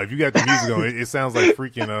 No, if you got the music on, it sounds like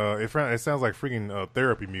freaking. It sounds like freaking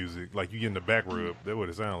therapy music. Like you getting the back rub. That's what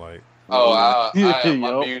it sounds like. Oh,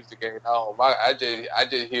 my music ain't on. I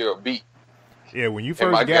just hear a beat. Yeah, when you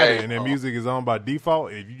first got it and that music is on by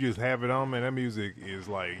default, if you just have it on, man, that music is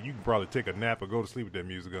like you can probably take a nap or go to sleep with that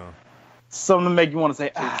music on. Something to make you want to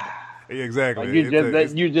say, ah. Yeah, exactly. Like it's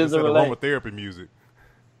aromatherapy music.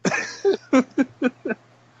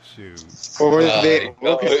 Shoot. Or is that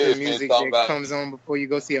orchestra music that comes on before you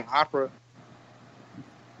go see an opera?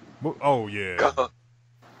 Oh yeah.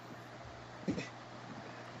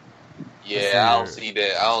 Yeah, I don't see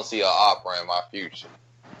that. I don't see an opera in my future.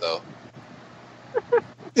 So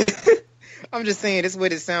I'm just saying, this is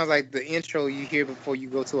what it sounds like, the intro you hear before you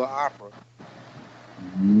go to an opera.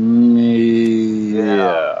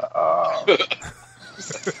 Yeah.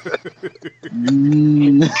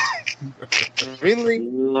 Really?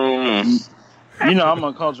 You know, I'm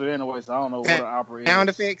uncultured anyway, so I don't know what an opera is. Sound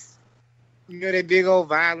effects? You know that big old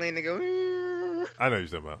violin that go... I know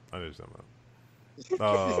what you're talking about.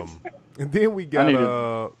 And then we got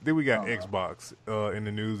Xbox in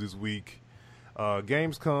the news this week.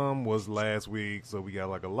 Gamescom was last week, so we got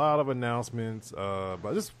like a lot of announcements.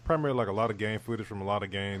 But this is primarily like a lot of game footage from a lot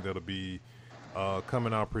of games that'll be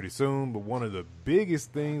coming out pretty soon. But one of the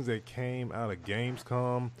biggest things that came out of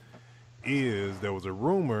Gamescom is there was a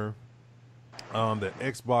rumor that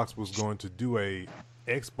Xbox was going to do a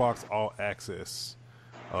Xbox All Access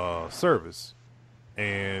service,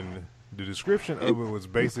 and the description of it was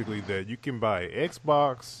basically that you can buy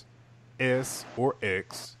Xbox S or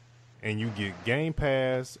X, and you get Game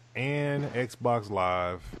Pass and Xbox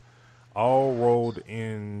Live all rolled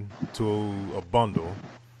into a bundle,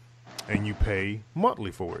 and you pay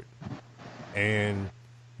monthly for it. And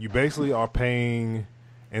you basically are paying,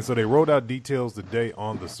 and so they rolled out details today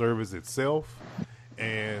on the service itself,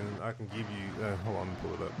 and I can give you, hold on, let me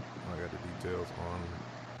pull it up. I got the details on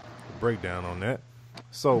the breakdown on that.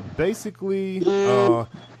 So basically,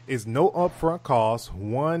 it's no upfront cost,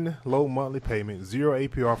 one low monthly payment, 0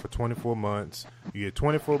 APR for 24 months. You get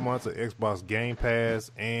 24 months of Xbox Game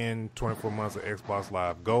Pass and 24 months of Xbox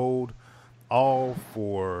Live Gold, all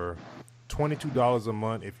for $22 a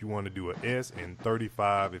month if you want to do an S and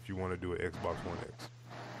 $35 if you want to do an Xbox One X.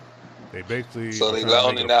 They basically they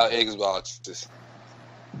loaning out Xboxes.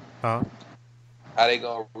 Huh? How they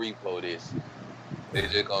gonna repo this? They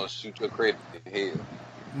just gonna shoot your credit in the head.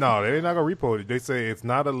 No, they're not gonna repo it. They say it's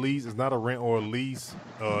not a lease, it's not a rent or a lease.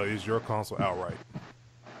 It's your console outright.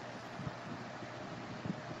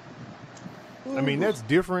 I mean, that's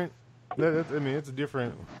different. It's a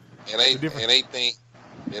different. And they think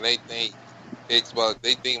Xbox.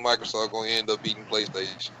 They think Microsoft gonna end up beating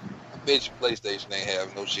PlayStation. I bet you PlayStation ain't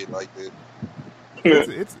have no shit like that.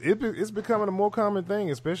 It's becoming a more common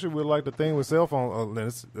thing, especially with like the thing with cell phone.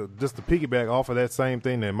 Just to piggyback off of that same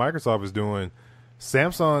thing that Microsoft is doing.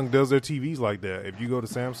 Samsung does their TVs like that. If you go to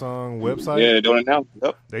Samsung website, yeah, they're doing it now.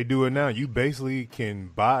 Yep. They do it now. You basically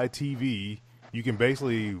can buy a TV. You can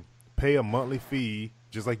basically pay a monthly fee,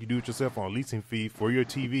 just like you do with your cell phone, a leasing fee for your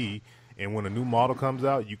TV. And when a new model comes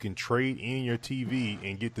out, you can trade in your TV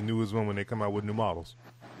and get the newest one when they come out with new models.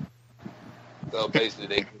 So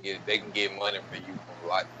basically, they can get money for you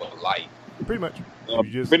for life. Pretty much.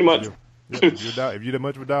 Pretty much. If you're that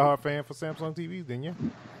much of a diehard fan for Samsung TVs, then yeah.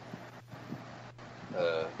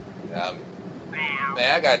 Man,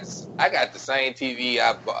 I got the same TV.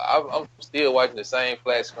 I'm still watching the same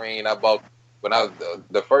flat screen I bought when I was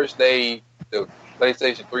the first day the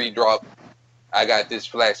PlayStation 3 dropped. I got this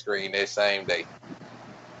flat screen that same day.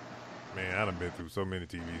 Man, I done been through so many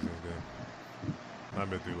TVs since then. I've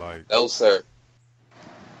been through like no sir.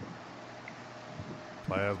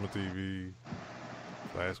 Plasma TV,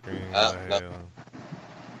 flat screen. No.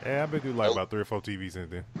 Yeah, I've been through like about 3 or 4 TVs since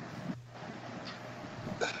then.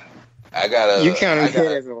 You counting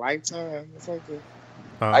that as a lifetime or something?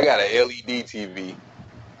 I got an LED TV.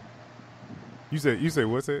 You say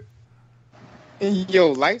what's it? In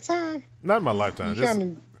your lifetime? Not in my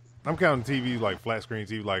lifetime. I'm counting TVs like flat screen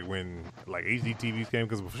TV, like when like HD TVs came.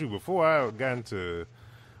 Because before I got into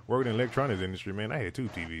working in the electronics industry, man, I had 2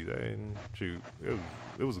 TVs.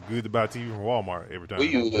 It was good to buy a TV from Walmart every time.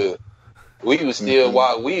 We was still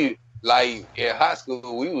like in high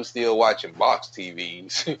school, we was still watching box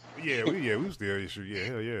TVs. we still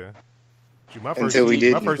hell yeah. Shoot, my first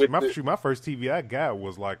TV I got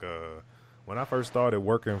was like when I first started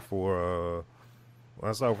working for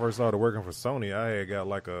Sony, I had got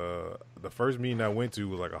like the first meeting I went to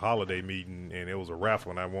was like a holiday meeting, and it was a raffle,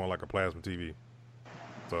 and I won like a plasma TV.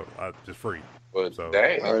 So I just free. But so,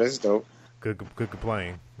 dang, oh, that's dope. Could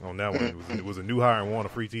complain on that one. It was a new hire and won a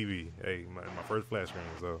free TV. Hey, my first flat screen.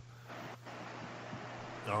 So.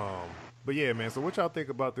 But yeah, man. So what y'all think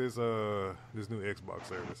about this new Xbox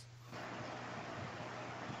service?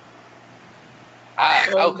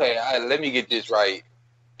 Let me get this right.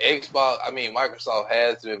 Microsoft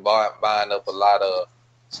has been buying up a lot of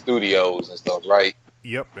studios and stuff, right?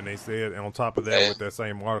 Yep, and they said, and on top of that, with that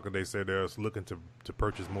same article, they said they're looking to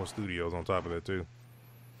purchase more studios on top of that too.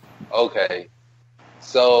 Okay,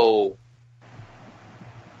 so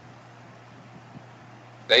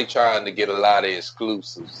they trying to get a lot of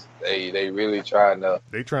exclusives. They really trying to.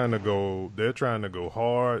 They're trying to go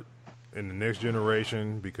hard in the next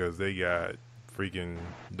generation because they got freaking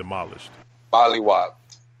demolished. Mollywop.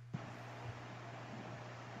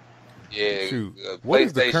 Yeah. Shoot. What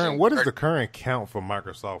is the current count for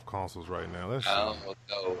Microsoft consoles right now? Let's see. I don't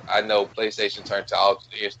know. I know PlayStation turned to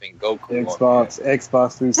Ultra Instinct Goku.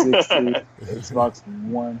 Xbox 360, Xbox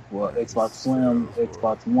One, Xbox Slim,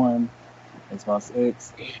 Xbox One, Xbox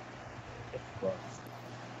X.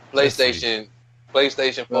 PlayStation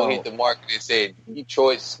 4 hit the market and said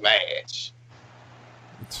Detroit Smash.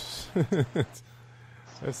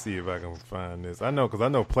 Let's see if I can find this. I know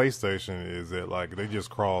PlayStation is at like they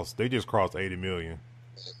just crossed 80 million.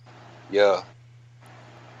 Yeah.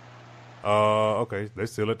 Okay, they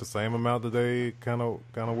still at the same amount that they kind of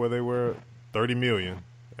where they were, 30 million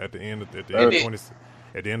at the end of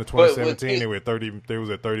 2017. They were at 30. They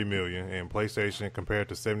was at 30 million, and PlayStation compared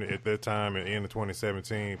to 70 at that time at the end of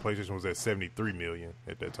 2017, PlayStation was at 73 million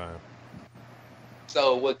at that time.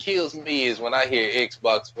 So what kills me is when I hear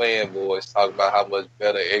Xbox fanboys talk about how much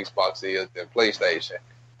better Xbox is than PlayStation.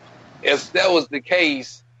 If that was the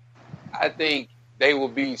case, I think they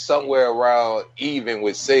would be somewhere around even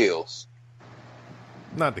with sales.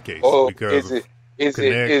 Not the case, because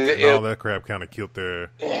Kinect and all that crap kind of killed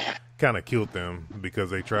them because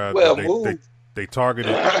they tried. They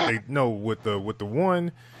targeted with the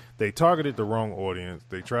one, they targeted the wrong audience.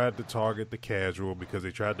 They tried to target the casual because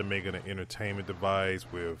they tried to make it an entertainment device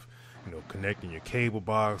with, connecting your cable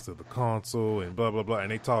box to the console and blah blah blah.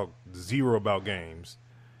 And they talked zero about games.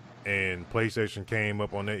 And PlayStation came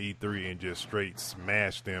up on that E3 and just straight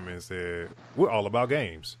smashed them and said, "We're all about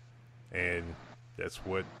games," and that's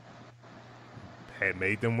what had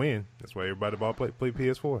made them win. That's why everybody bought play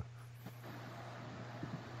PS4.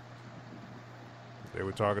 They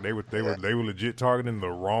were targeting. They were legit targeting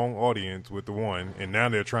the wrong audience with the one, and now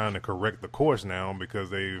they're trying to correct the course now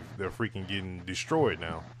because they're freaking getting destroyed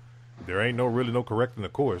now. There ain't really no correcting the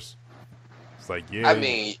course. It's like, yeah. I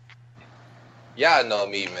mean, y'all know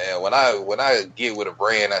me, man. When I get with a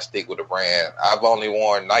brand, I stick with a brand. I've only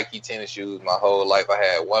worn Nike tennis shoes my whole life. I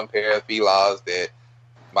had one pair of Fila's that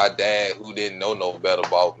my dad, who didn't know no better,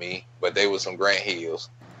 bought me, but they were some Grant Hills.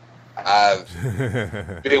 I've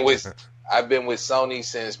been with Sony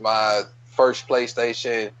since my first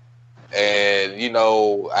PlayStation, and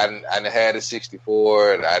I had a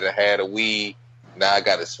 64, and I had a Wii. Now I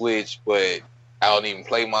got a Switch, but I don't even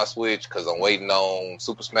play my Switch because I'm waiting on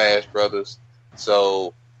Super Smash Brothers.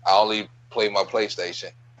 So I only play my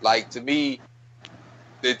PlayStation. Like, to me,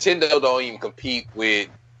 Nintendo don't even compete with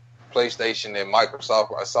PlayStation and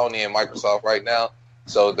Microsoft, or Sony and Microsoft right now.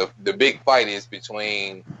 So the big fight is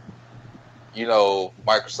between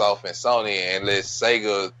Microsoft and Sony, unless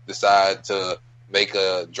Sega decide to make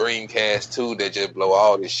a Dreamcast 2 that just blow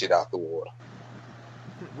all this shit out the water.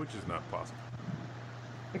 Which is not possible.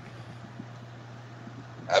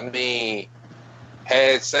 I mean,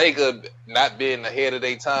 had Sega not been ahead of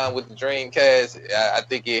their time with the Dreamcast, I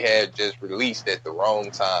think it had just released at the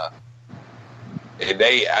wrong time. And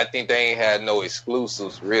I think they ain't had no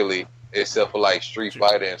exclusives really, except for like Street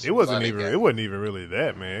Fighter and It wasn't even really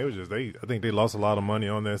that, man. It was just I think they lost a lot of money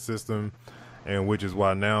on that system, and which is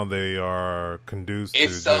why now they are conducive.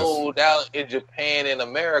 It sold out in Japan and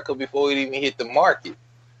America before it even hit the market.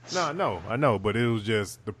 No, I know, but it was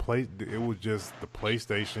just the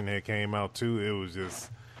PlayStation that came out too. It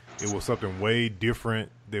was something way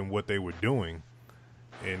different than what they were doing.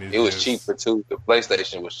 And it was cheaper too. The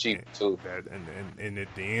PlayStation was cheaper too. And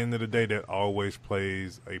at the end of the day, that always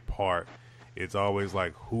plays a part. It's always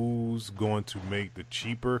like, who's going to make the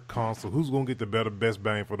cheaper console? Who's going to get the best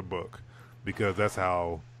bang for the buck? Because that's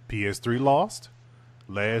how PS3 lost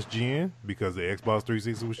last gen, because the Xbox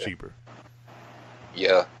 360 was cheaper.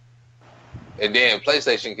 Yeah. And then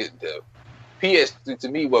PlayStation, to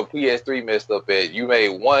me, what PS3 messed up at, you made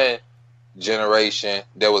one generation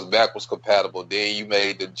that was backwards compatible, then you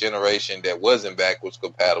made the generation that wasn't backwards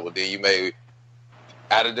compatible, then you made,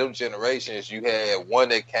 out of them generations, you had one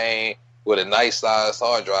that came with a nice size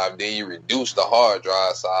hard drive, then you reduced the hard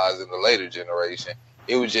drive size in the later generation.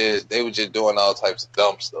 They were just doing all types of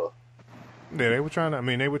dumb stuff. Yeah, they were trying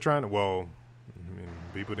to, well,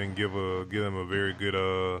 people didn't give them a very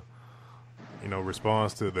good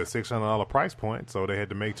response to the $600 price point, so they had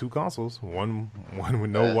to make two consoles, one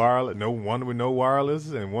with no wireless, one with no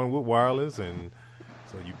wireless, and one with wireless, and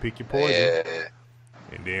so you pick your poison. Yeah.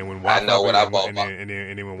 And then when when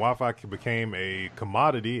Wi-Fi became a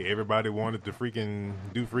commodity, everybody wanted to freaking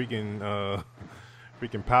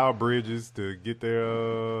power bridges to get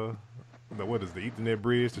their the Ethernet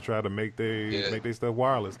bridge to try to make their stuff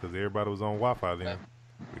wireless, because everybody was on Wi-Fi then. It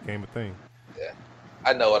became a thing. Yeah.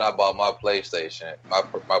 I know when I bought my PlayStation, my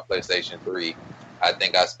PlayStation 3, I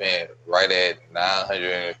think I spent right at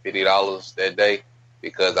 $950 that day,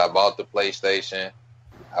 because I bought the PlayStation.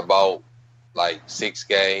 I bought like 6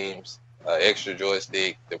 games, extra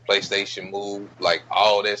joystick, the PlayStation Move, like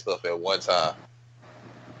all that stuff at one time.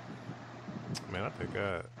 Man, I think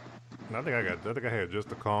I had just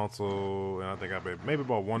the console, and I think I maybe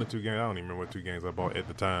bought 1 or 2 games. I don't even remember what 2 games I bought at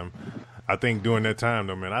the time. I think during that time,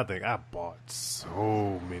 though, man, I think I bought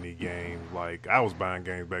so many games. Like, I was buying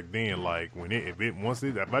games back then. Like,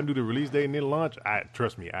 if I knew the release date and it launched,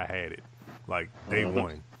 trust me, I had it. Like, day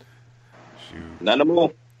one. Shoot. Not no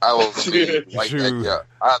more. I will be right back, y'all.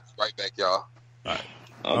 I'll be right back, y'all. All right.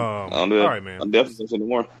 All right, man. I'm definitely some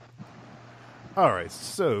more. All right,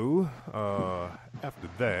 so after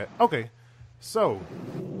that, okay, so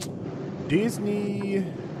Disney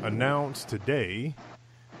announced today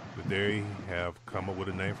that they have come up with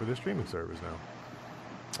a name for their streaming service now.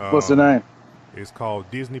 What's the name? It's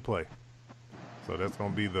called Disney Play. So that's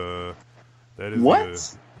going to be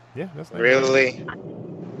what? That's really.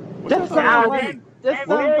 That sounds like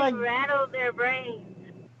rattled their brains.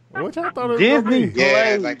 What y'all thought it was Disney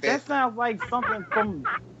Play? Yeah, like that sounds like something from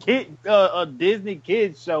a Disney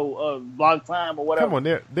kids show, Block Time or whatever. Come on,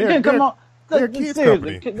 they're kids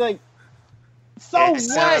company. Like, So it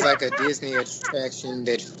sounds like a Disney attraction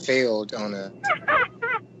that failed on a.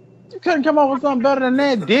 You couldn't come up with something better than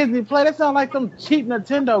that. Disney Play. That sounds like some cheap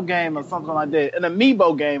Nintendo game or something like that, an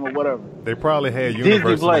Amiibo game or whatever. They probably had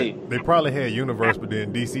Universe. They probably had Universe, but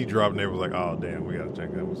then DC dropped, and they was like, "Oh damn, we gotta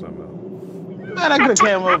check that with something else." Man, I could have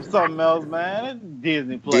came up with something else, man. It's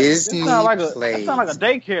Disney Play. Disney That sounds like a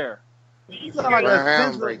daycare.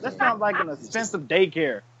 That sounds like an expensive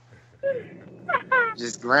daycare.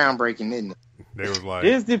 Just groundbreaking, isn't it? They was like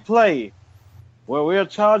Disney Play, where we'll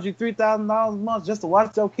charge you $3,000 a month just to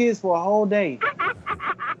watch your kids for a whole day.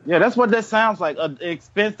 Yeah, that's what that sounds like. An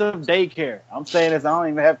expensive daycare. I'm saying this. I don't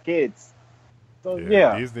even have kids. So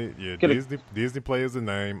yeah. Disney Play is the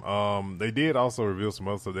name. They did also reveal some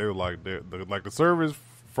other stuff. They were like, the service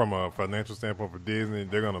from a financial standpoint for Disney,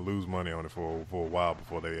 they're gonna lose money on it for a while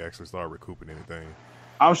before they actually start recouping anything.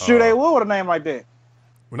 I'm sure they will with a name like that.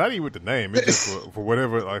 Well, not even with the name. It's just for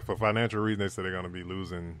whatever, like for financial reasons, they said they're gonna be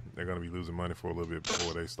losing money for a little bit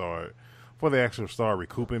before they actually start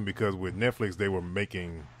recouping. Because with Netflix, they were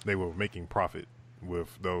making profit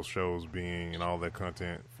with those shows being and all that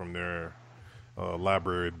content from their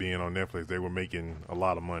library being on Netflix. They were making a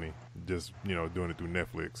lot of money just doing it through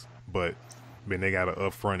Netflix. But then they got to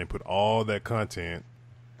upfront and put all that content,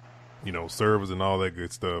 servers and all that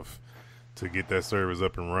good stuff to get that service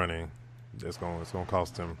up and running. It's gonna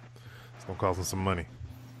cost them. It's gonna cost them some money.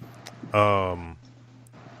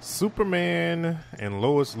 Superman and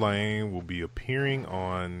Lois Lane will be appearing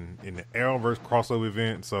in the Arrowverse crossover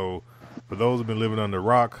event. So, for those who've been living under a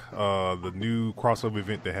rock, the new crossover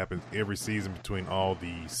event that happens every season between all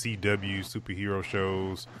the CW superhero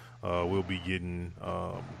shows, we'll be getting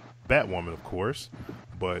Batwoman, of course,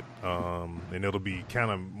 but and it'll be kind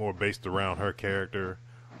of more based around her character.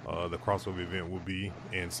 The crossover event will be,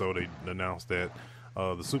 and so they announced that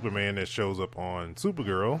the Superman that shows up on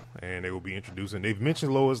Supergirl, and they will be introducing. They've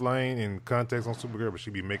mentioned Lois Lane in context on Supergirl, but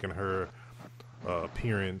she'll be making her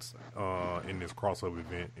appearance in this crossover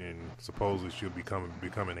event, and supposedly she'll be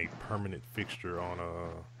becoming a permanent fixture on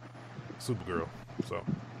Supergirl. So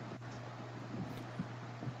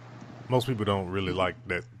most people don't really like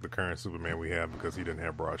the current Superman we have because he didn't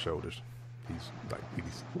have broad shoulders. He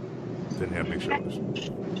didn't have big shoulders.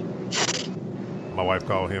 My wife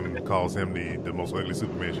calls him the most ugly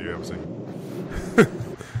Superman she ever seen.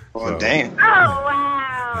 Oh, damn. Oh,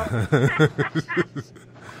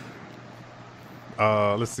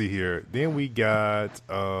 wow. Let's see here. Then we got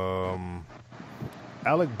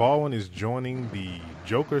Alec Baldwin is joining the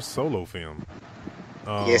Joker solo film.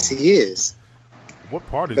 Yes, he is. What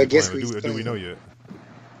part is he playing? Do we know yet?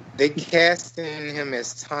 They casting him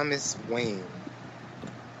as Thomas Wayne.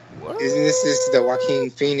 What? This is the Joaquin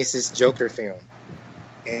Phoenix's Joker film.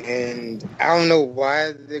 And I don't know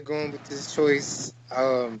why they're going with this choice.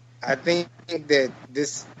 I think that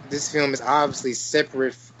this film is obviously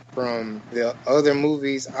separate from the other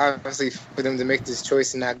movies. Obviously, for them to make this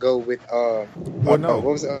choice and not go with what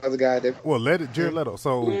was the other guy that? Well, Jared Leto.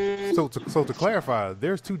 So to clarify,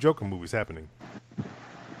 there's 2 Joker movies happening.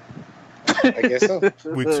 I guess so.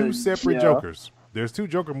 With 2 separate Jokers. There's 2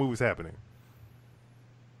 Joker movies happening.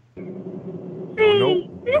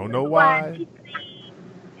 Don't know why.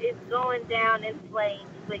 It's going down in flames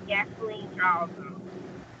with gasoline draws on.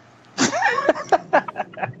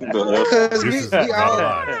 Because we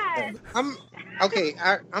all.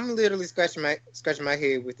 I'm literally scratching my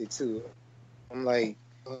head with it too. I'm like,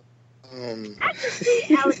 I can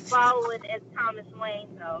see Alec Baldwin as Thomas Wayne,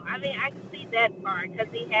 though. I mean, I can see that part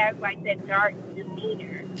because he has like that dark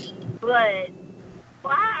demeanor. But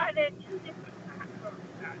why are there 2 different?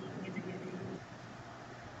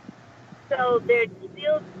 So they're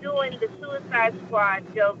still doing the Suicide Squad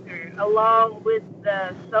Joker along with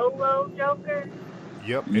the solo Joker?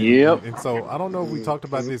 Yep. And so I don't know if we talked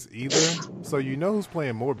about this either. So you know who's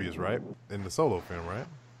playing Morbius, right? In the solo film, right?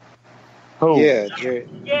 Who? Yeah, Jared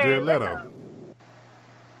Leto.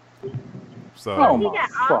 So he got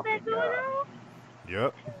all that going on?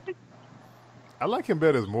 Yep. I like him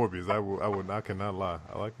better as Morbius. I cannot lie.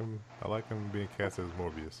 I like him being cast as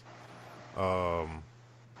Morbius.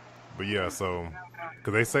 But yeah, so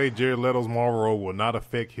because they say Jared Leto's Marvel role will not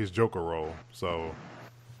affect his Joker role, so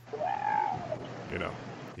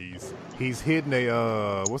he's hitting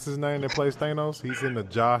a what's his name that plays Thanos? He's in the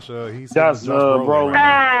Josh Brolin.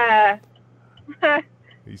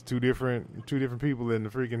 He's two different people in the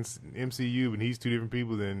freaking MCU, and he's 2 different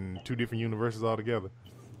people in 2 different universes altogether.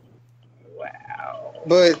 Wow!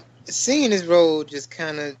 But seeing his role just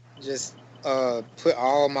kind of put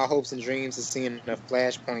all my hopes and dreams of seeing a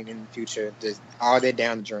Flashpoint in the future, just all that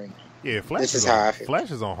down the drain. Yeah, Flash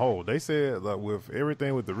is on hold. They said that with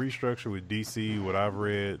everything with the restructure with DC, what I've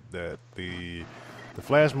read, that the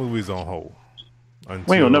Flash movie is on hold. We ain't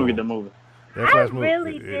gonna never get the movie. That Flash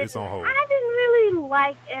movie, it's on hold. I didn't really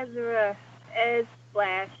like Ezra as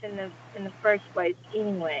Flash in the first place.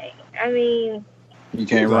 Anyway, I mean, you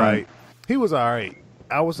can't write. He was all right.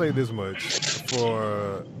 I would say this much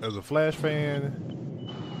as a Flash fan.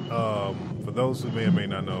 For those who may or may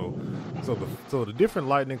not know, so the different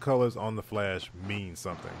lightning colors on the Flash mean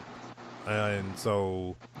something, and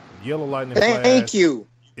so yellow lightning Flash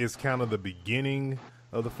is kind of the beginning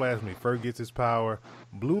of the Flash when he first gets his power.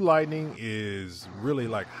 Blue lightning is really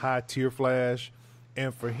like high tier Flash,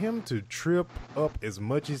 and for him to trip up as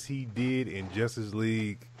much as he did in Justice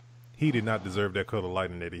League, he did not deserve that color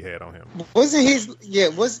lightning that he had on him. Wasn't his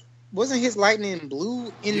lightning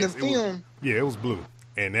blue in the film? It was blue.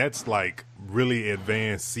 And that's like really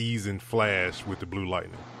advanced seasoned Flash with the blue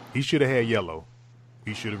lightning. He should have had yellow.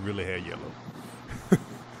 He should have really had yellow.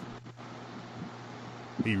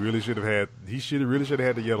 He really should have had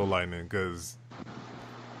the yellow lightning, because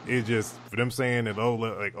it just, for them saying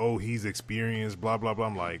that, he's experienced, blah, blah, blah.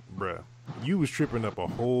 I'm like, bruh, you was tripping up a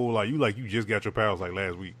whole lot. You just got your powers like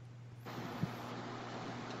last week.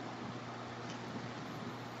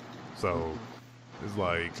 So it's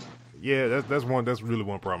like, yeah, that's really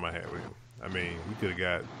one problem I had with him. I mean, we could have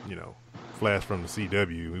got, Flash from the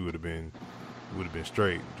CW. We would have been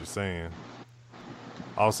straight. Just saying.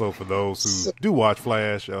 Also, for those who do watch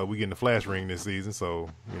Flash, we getting the Flash ring this season, so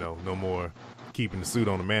no more keeping the suit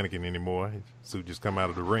on the mannequin anymore. The suit just come out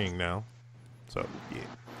of the ring now. So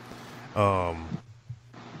yeah.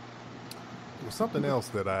 There was something else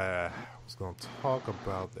that I was going to talk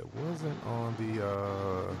about that wasn't on the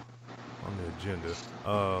agenda.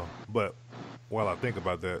 But while I think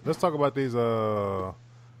about that, let's talk about these.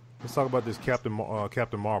 Let's talk about this Captain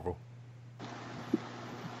Marvel.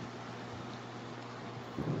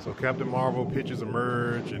 So Captain Marvel pictures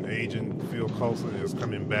emerge, and Agent Phil Coulson is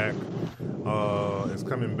coming back.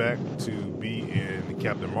 To be in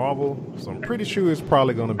Captain Marvel. So I'm pretty sure it's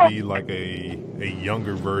probably going to be like a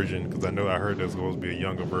younger version, because I heard there's supposed to be a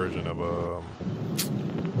younger version of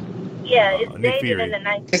it's Nick dated Fury. in the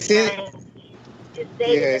 1990s. It's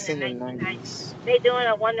dated in the 1990s. They're doing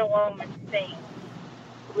a Wonder Woman thing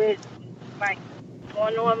with like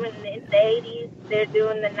Wonder Woman in the 80s. They're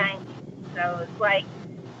doing the 90s. So it's like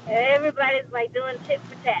everybody's like doing tit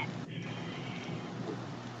for tat.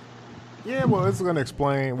 Yeah, well, it's going to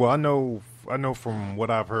explain. Well, I know from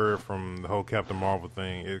what I've heard from the whole Captain Marvel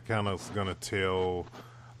thing, it kind of is going to tell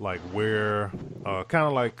like where, kind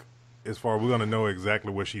of like as far we're going to know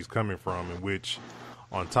exactly where she's coming from, and which,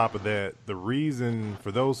 on top of that, the reason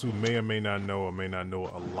for those who may or may not know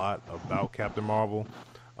a lot about Captain Marvel,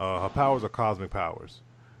 her powers are cosmic powers.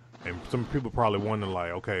 And some people probably wonder,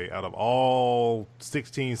 like, okay, out of all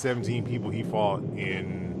 16, 17 people he fought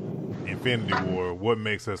in Infinity War, what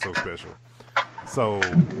makes her so special? So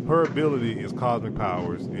her ability is cosmic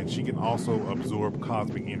powers, and she can also absorb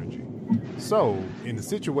cosmic energy. So in the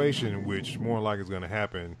situation, which more likely is going to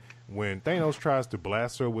happen, when Thanos tries to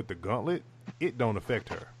blast her with the gauntlet, it don't affect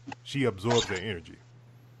her. She absorbs that energy.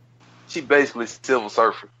 She basically Silver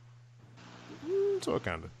Surfer. So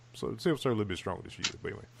kind of. So Silver Surfer a little bit stronger than she is,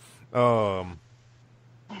 but anyway.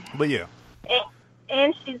 But yeah.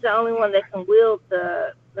 And she's the only one that can wield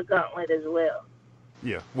the gauntlet as well.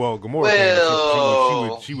 Yeah, well,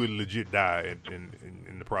 Gamora, she would legit die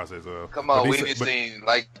in the process of. Come on, seen,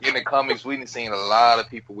 like in the comics, we done seen a lot of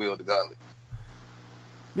people wield the gauntlet.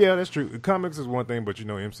 Yeah, that's true. The comics is one thing, but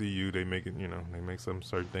MCU, they make it, they make some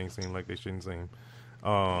certain things seem like they shouldn't seem.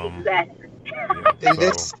 Exactly.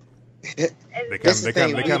 Yeah, so they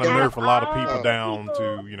kind of nerf a lot of people down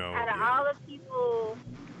to, Out of all the people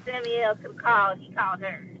Samuel could call, he called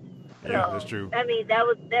her. So, yeah, that's true. I mean,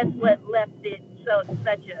 that's what left it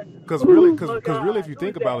such a. Because really, if you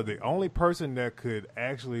think about it, the only person that could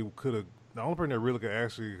actually go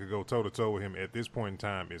toe to toe with him at this point in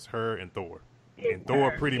time is her and Thor. And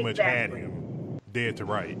Thor pretty much had him dead to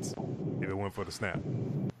rights if it went for the snap.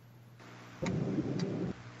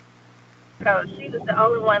 So she was the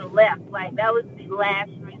only one left. Like, that was the last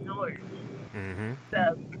resort. Mm-hmm.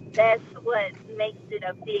 So that's what makes it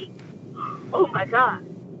a big, oh my God,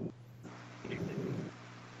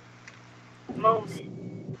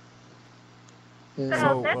 moment.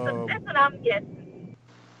 So that's what I'm guessing.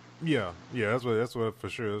 Yeah, that's what for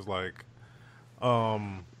sure. It's like,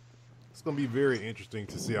 it's gonna be very interesting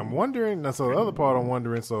to see. I'm wondering. So the other part, I'm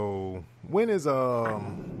wondering. So when is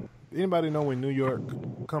anybody know when New York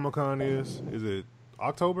Comic Con is? Is it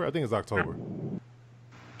October? I think it's October.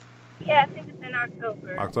 Yeah, I think it's in in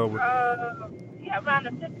October. October? Yeah, around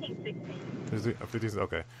the 15th, 16th. Is it 15th?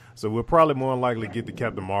 Okay. So we'll probably more than likely get the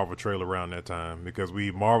Captain Marvel trailer around that time because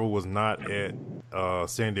Marvel was not at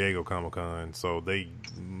San Diego Comic-Con, so they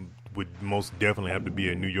would most definitely have to be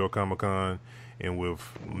at New York Comic-Con. And with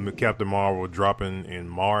Captain Marvel dropping in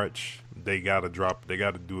March, they gotta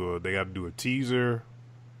do a teaser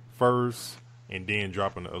first, and then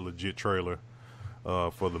dropping a legit trailer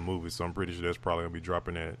for the movie. So I'm pretty sure that's probably gonna be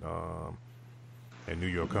dropping at New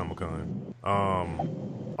York Comic Con.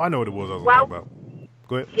 I know what it was I was gonna talk about.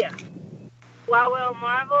 Go ahead. Yeah. While we're on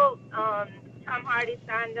Marvel, Tom Hardy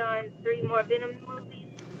signed on 3 more Venom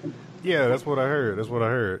movies. Yeah, that's what I heard.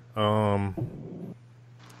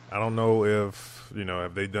 I don't know if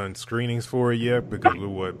have they done screenings for it yet, because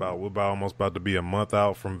we're almost about to be a month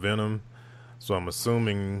out from Venom. So I'm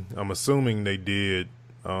assuming they did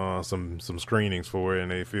some screenings for it,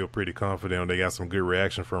 and they feel pretty confident. They got some good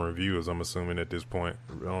reaction from reviewers. I'm assuming at this point.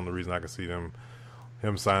 The only reason I can see him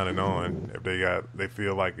signing on, if they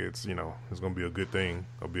feel like it's it's gonna be a good thing.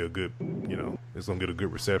 It'll be a good it's gonna get a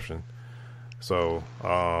good reception. So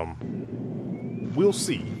we'll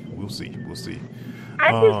see.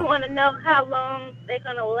 I just want to know how long they're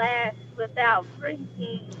gonna last without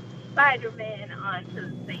bringing Spider-Man onto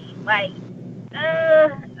the scene. Like,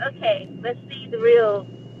 okay, let's see the real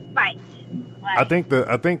fight. Like, I think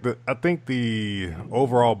the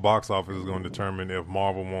overall box office is going to determine if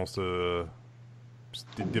Marvel wants to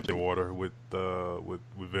dip the water with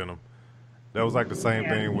Venom. That was like the same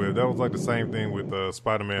thing with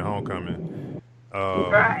Spider-Man: Homecoming.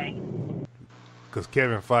 Right. Because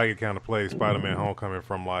Kevin Feige kind of played Spider-Man: Homecoming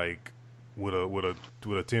from like with a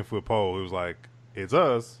 10-foot pole. It was like, it's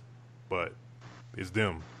us, but it's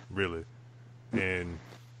them, really. And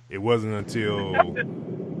it wasn't until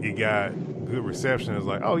it got good reception, it's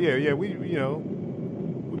like, oh yeah, we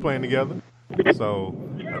playing together. So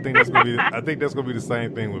I think that's gonna be the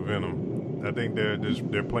same thing with Venom. I think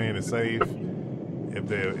they're playing it safe.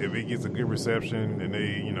 If it gets a good reception and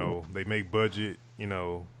they make budget,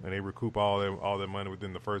 and they recoup all their money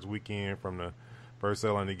within the first weekend from the first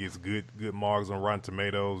sale, and it gets good marks on Rotten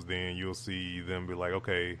Tomatoes, then you'll see them be like,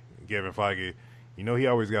 okay, Kevin Feige, he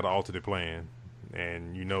always got an alternate plan,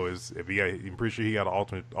 and I'm pretty sure he got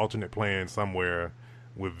an alternate plan somewhere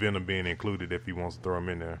with Venom being included if he wants to throw him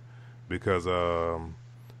in there, because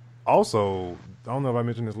also I don't know if I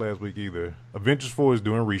mentioned this last week either. Avengers 4 is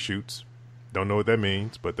doing reshoots. Don't know what that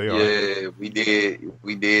means, but they are. Yeah, we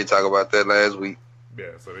did talk about that last week.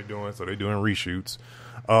 Yeah, so they're doing reshoots.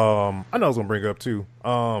 I know I was gonna bring it up too.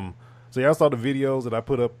 So y'all saw the videos that I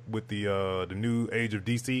put up with the new Age of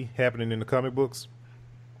DC happening in the comic books.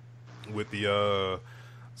 With so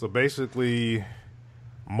basically,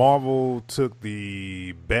 Marvel took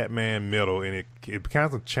the Batman middle, and it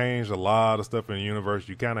kind of changed a lot of stuff in the universe.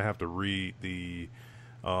 You kind of have to read the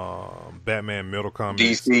Batman middle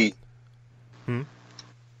comics. DC.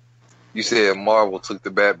 You said Marvel took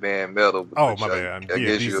the Batman medal. Oh, my bad.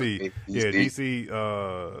 DC. DC.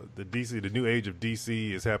 The new Age of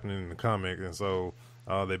DC is happening in the comic, and so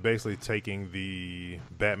they're basically taking the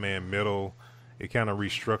Batman middle. It kind of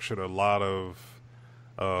restructured a lot of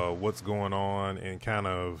what's going on, and kind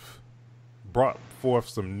of brought forth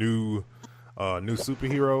some new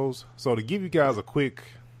superheroes. So to give you guys a quick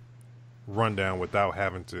rundown without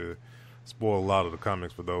having to spoil a lot of the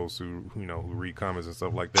comics for those who read comics and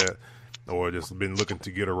stuff like that, or just been looking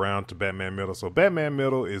to get around to Batman Middle. So Batman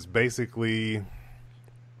Middle is basically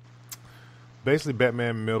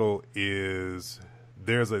Batman Middle is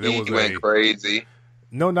went crazy.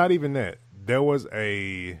 No, not even that.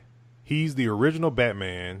 He's the original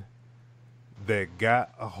Batman that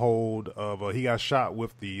got a hold of he got shot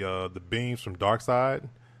with the beams from Darkseid,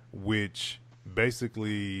 which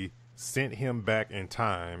basically sent him back in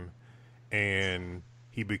time. And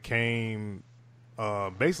he became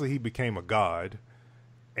a god,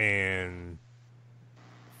 and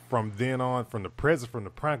from then on, from the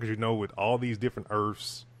prime, because with all these different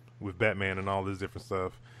Earths with Batman and all this different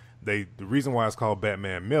stuff, the reason why it's called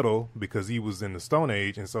Batman Middle, because he was in the Stone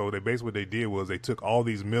Age, and so what they did was they took all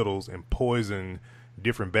these middles and poisoned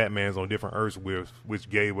different Batmans on different Earths, which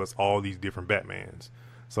gave us all these different Batmans.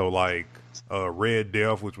 So like Red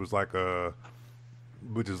Death, which is like a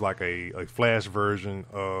Flash version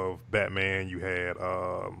of Batman. You had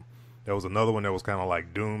there was another one that was kind of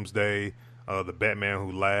like Doomsday, the Batman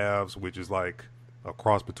Who Laughs, which is like a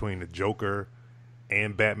cross between the Joker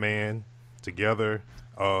and Batman together.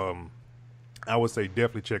 I would say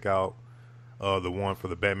definitely check out the one for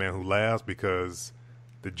the Batman Who Laughs, because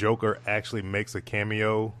the Joker actually makes a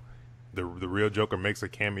cameo. The real Joker makes a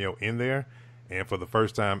cameo in there, And for the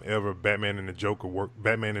first time ever, Batman and the Joker worked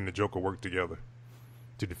together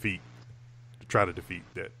to try to defeat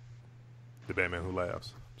the Batman Who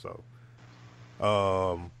Laughs. So,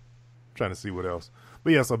 trying to see what else.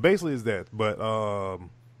 But yeah, so basically is that.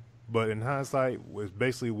 But in hindsight, was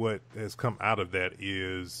basically what has come out of that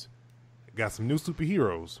is got some new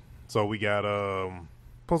superheroes. So we got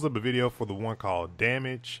posted up a video for the one called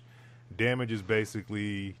Damage. Damage is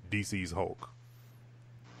basically DC's Hulk.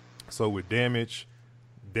 So with Damage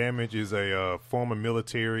is a former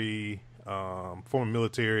military.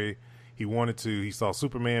 He saw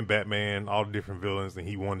Superman, Batman, all the different villains, and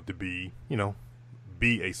he wanted to be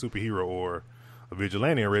a superhero or a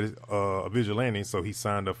vigilante. So he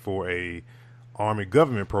signed up for a army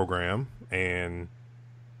government program, and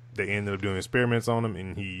they ended up doing experiments on him,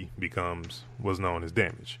 and he was known as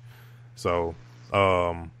Damage. So,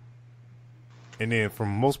 and then from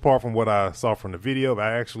most part, from what I saw from the video,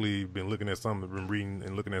 I actually been reading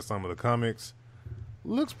and looking at some of the comics. It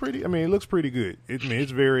looks pretty good.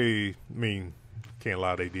 It's very, can't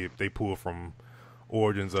lie, they pull from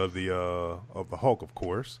origins of the Hulk, of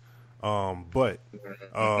course. But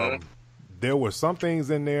there were some things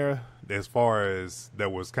in there as far as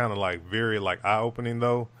that was kind of like very like eye-opening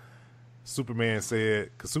though. Superman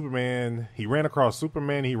said, because he ran across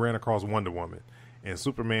Superman, he ran across Wonder Woman, and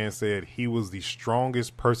Superman said he was the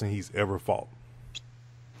strongest person he's ever fought,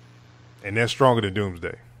 and that's stronger than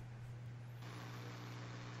Doomsday.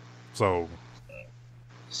 So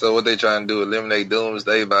what they trying to do? Eliminate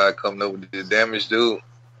Doomsday by coming up with the Damage dude?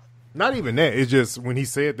 Not even that. It's just when he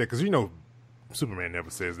said that, because Superman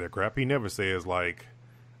never says that crap. He never says like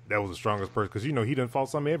that was the strongest person, because he done fought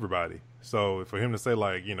some of everybody. So for him to say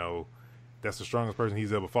like that's the strongest person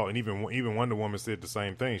he's ever fought, and even Wonder Woman said the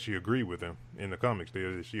same thing. She agreed with him in the comics.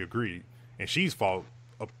 She agreed, and she's fought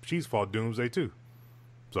Doomsday too.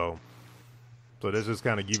 So that's just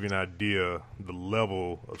kind of give you an idea the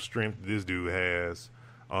level of strength this dude has.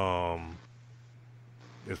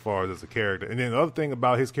 As far as a character. And then the other thing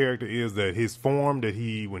about his character is that his form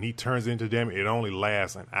when he turns into Damage, it only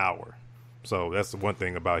lasts an hour. So that's the one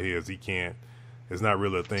thing about his. It's not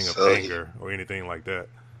really a thing of anger or anything like that.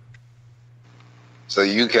 So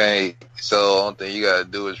the only thing you gotta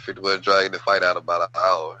do is pretty much drag the fight out about an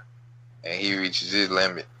hour, and he reaches his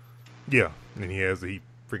limit. Yeah, and he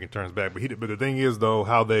freaking turns back. But the thing is though,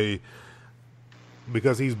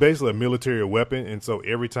 because he's basically a military weapon, and so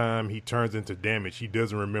every time he turns into Damage, he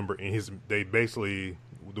doesn't remember. The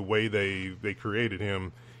way they created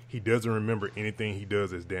him, he doesn't remember anything he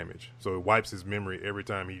does as Damage. So it wipes his memory every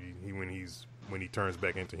time when he turns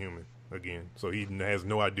back into human again. So he has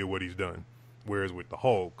no idea what he's done. Whereas with the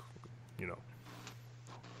Hulk,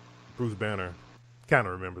 Bruce Banner kind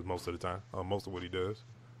of remembers most of the time, most of what he does.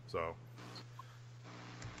 So,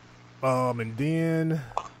 and then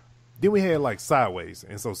we had like Sideways,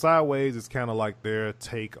 and so Sideways is kind of like their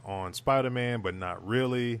take on Spider-Man, but not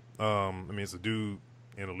really. It's a dude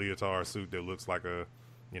in a leotard suit that looks like a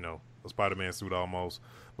Spider-Man suit almost.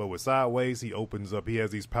 But with Sideways, he opens up. He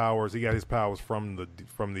has these powers. He got his powers from the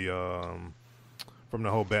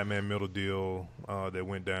whole Batman middle deal that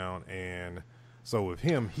went down, and so with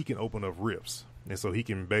him, he can open up rifts, and so he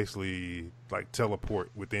can basically like teleport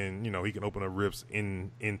within. He can open up rifts in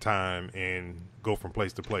time and go from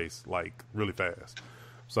place to place like really fast.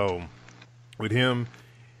 So with him,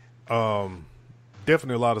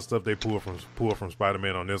 definitely a lot of stuff they pull from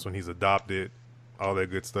Spider-Man on this one. He's adopted, all that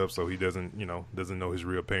good stuff, so he doesn't know his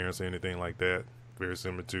real parents or anything like that. Very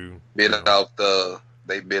similar to They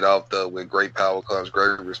bit off the with great power comes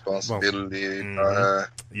great responsibility.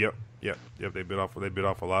 Mm-hmm. Yep. They bit off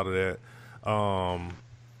a lot of that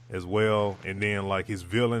as well. And then like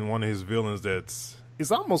one of his villains it's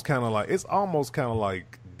almost kind of like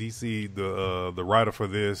DC. The writer for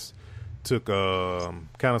this took kind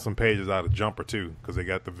of some pages out of Jumper too, because they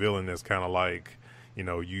got the villain that's kind of like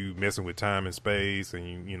you messing with time and space,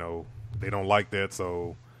 and they don't like that,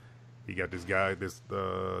 so. He got this guy, this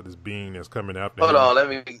being that's coming after him. Hold on, let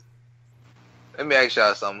me ask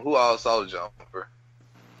y'all something. Who all saw Jumper?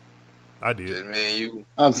 I did. Just me and you.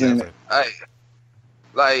 I've seen it.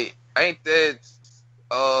 Ain't that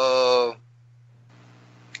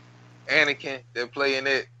Anakin that playing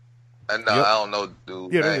it? No, yep. I don't know,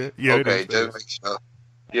 dude. Yeah. Okay, just make sure.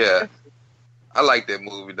 Yeah, I like that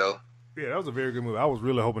movie though. Yeah, that was a very good movie. I was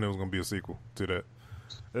really hoping there was going to be a sequel to that.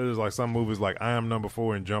 There's like some movies like I Am Number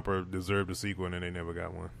 4 and Jumper deserved a sequel, and then they never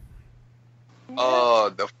got one.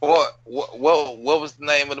 The four. What was the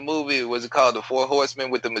name of the movie? Was it called The Four Horsemen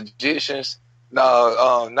with the Magicians?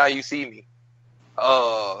 No. Now You See Me.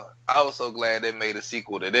 I was so glad they made a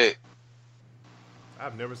sequel to that.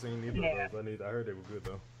 I've never seen either of those. I heard they were good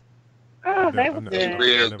though. Oh, they were good.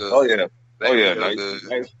 Real good. Oh yeah.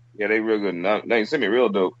 Good. Yeah, they real good. They sent me real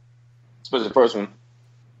dope. Especially the first one.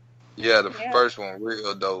 Yeah, the first one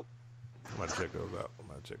real dope. I might check those out.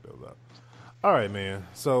 All right, man.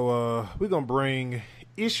 So we're gonna bring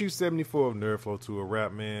issue 74 of Nerdflow to a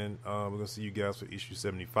wrap, man. We're gonna see you guys for issue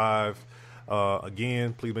 75.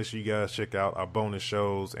 Again, please make sure you guys check out our bonus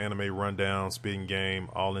shows, Anime Rundown, Spitting Game,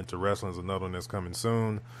 All Into Wrestling is another one that's coming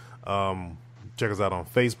soon. Check us out on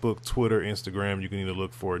Facebook, Twitter, Instagram. You can either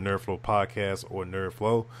look for Nerdflow Podcast or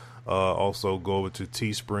Nerdflow. Also, go over to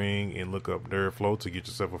Teespring and look up Nerdflow to get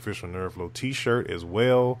yourself official Nerdflow t-shirt as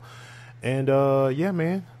well. And yeah,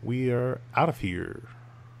 man, we are out of here.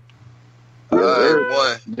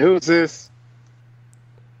 One. Deuces.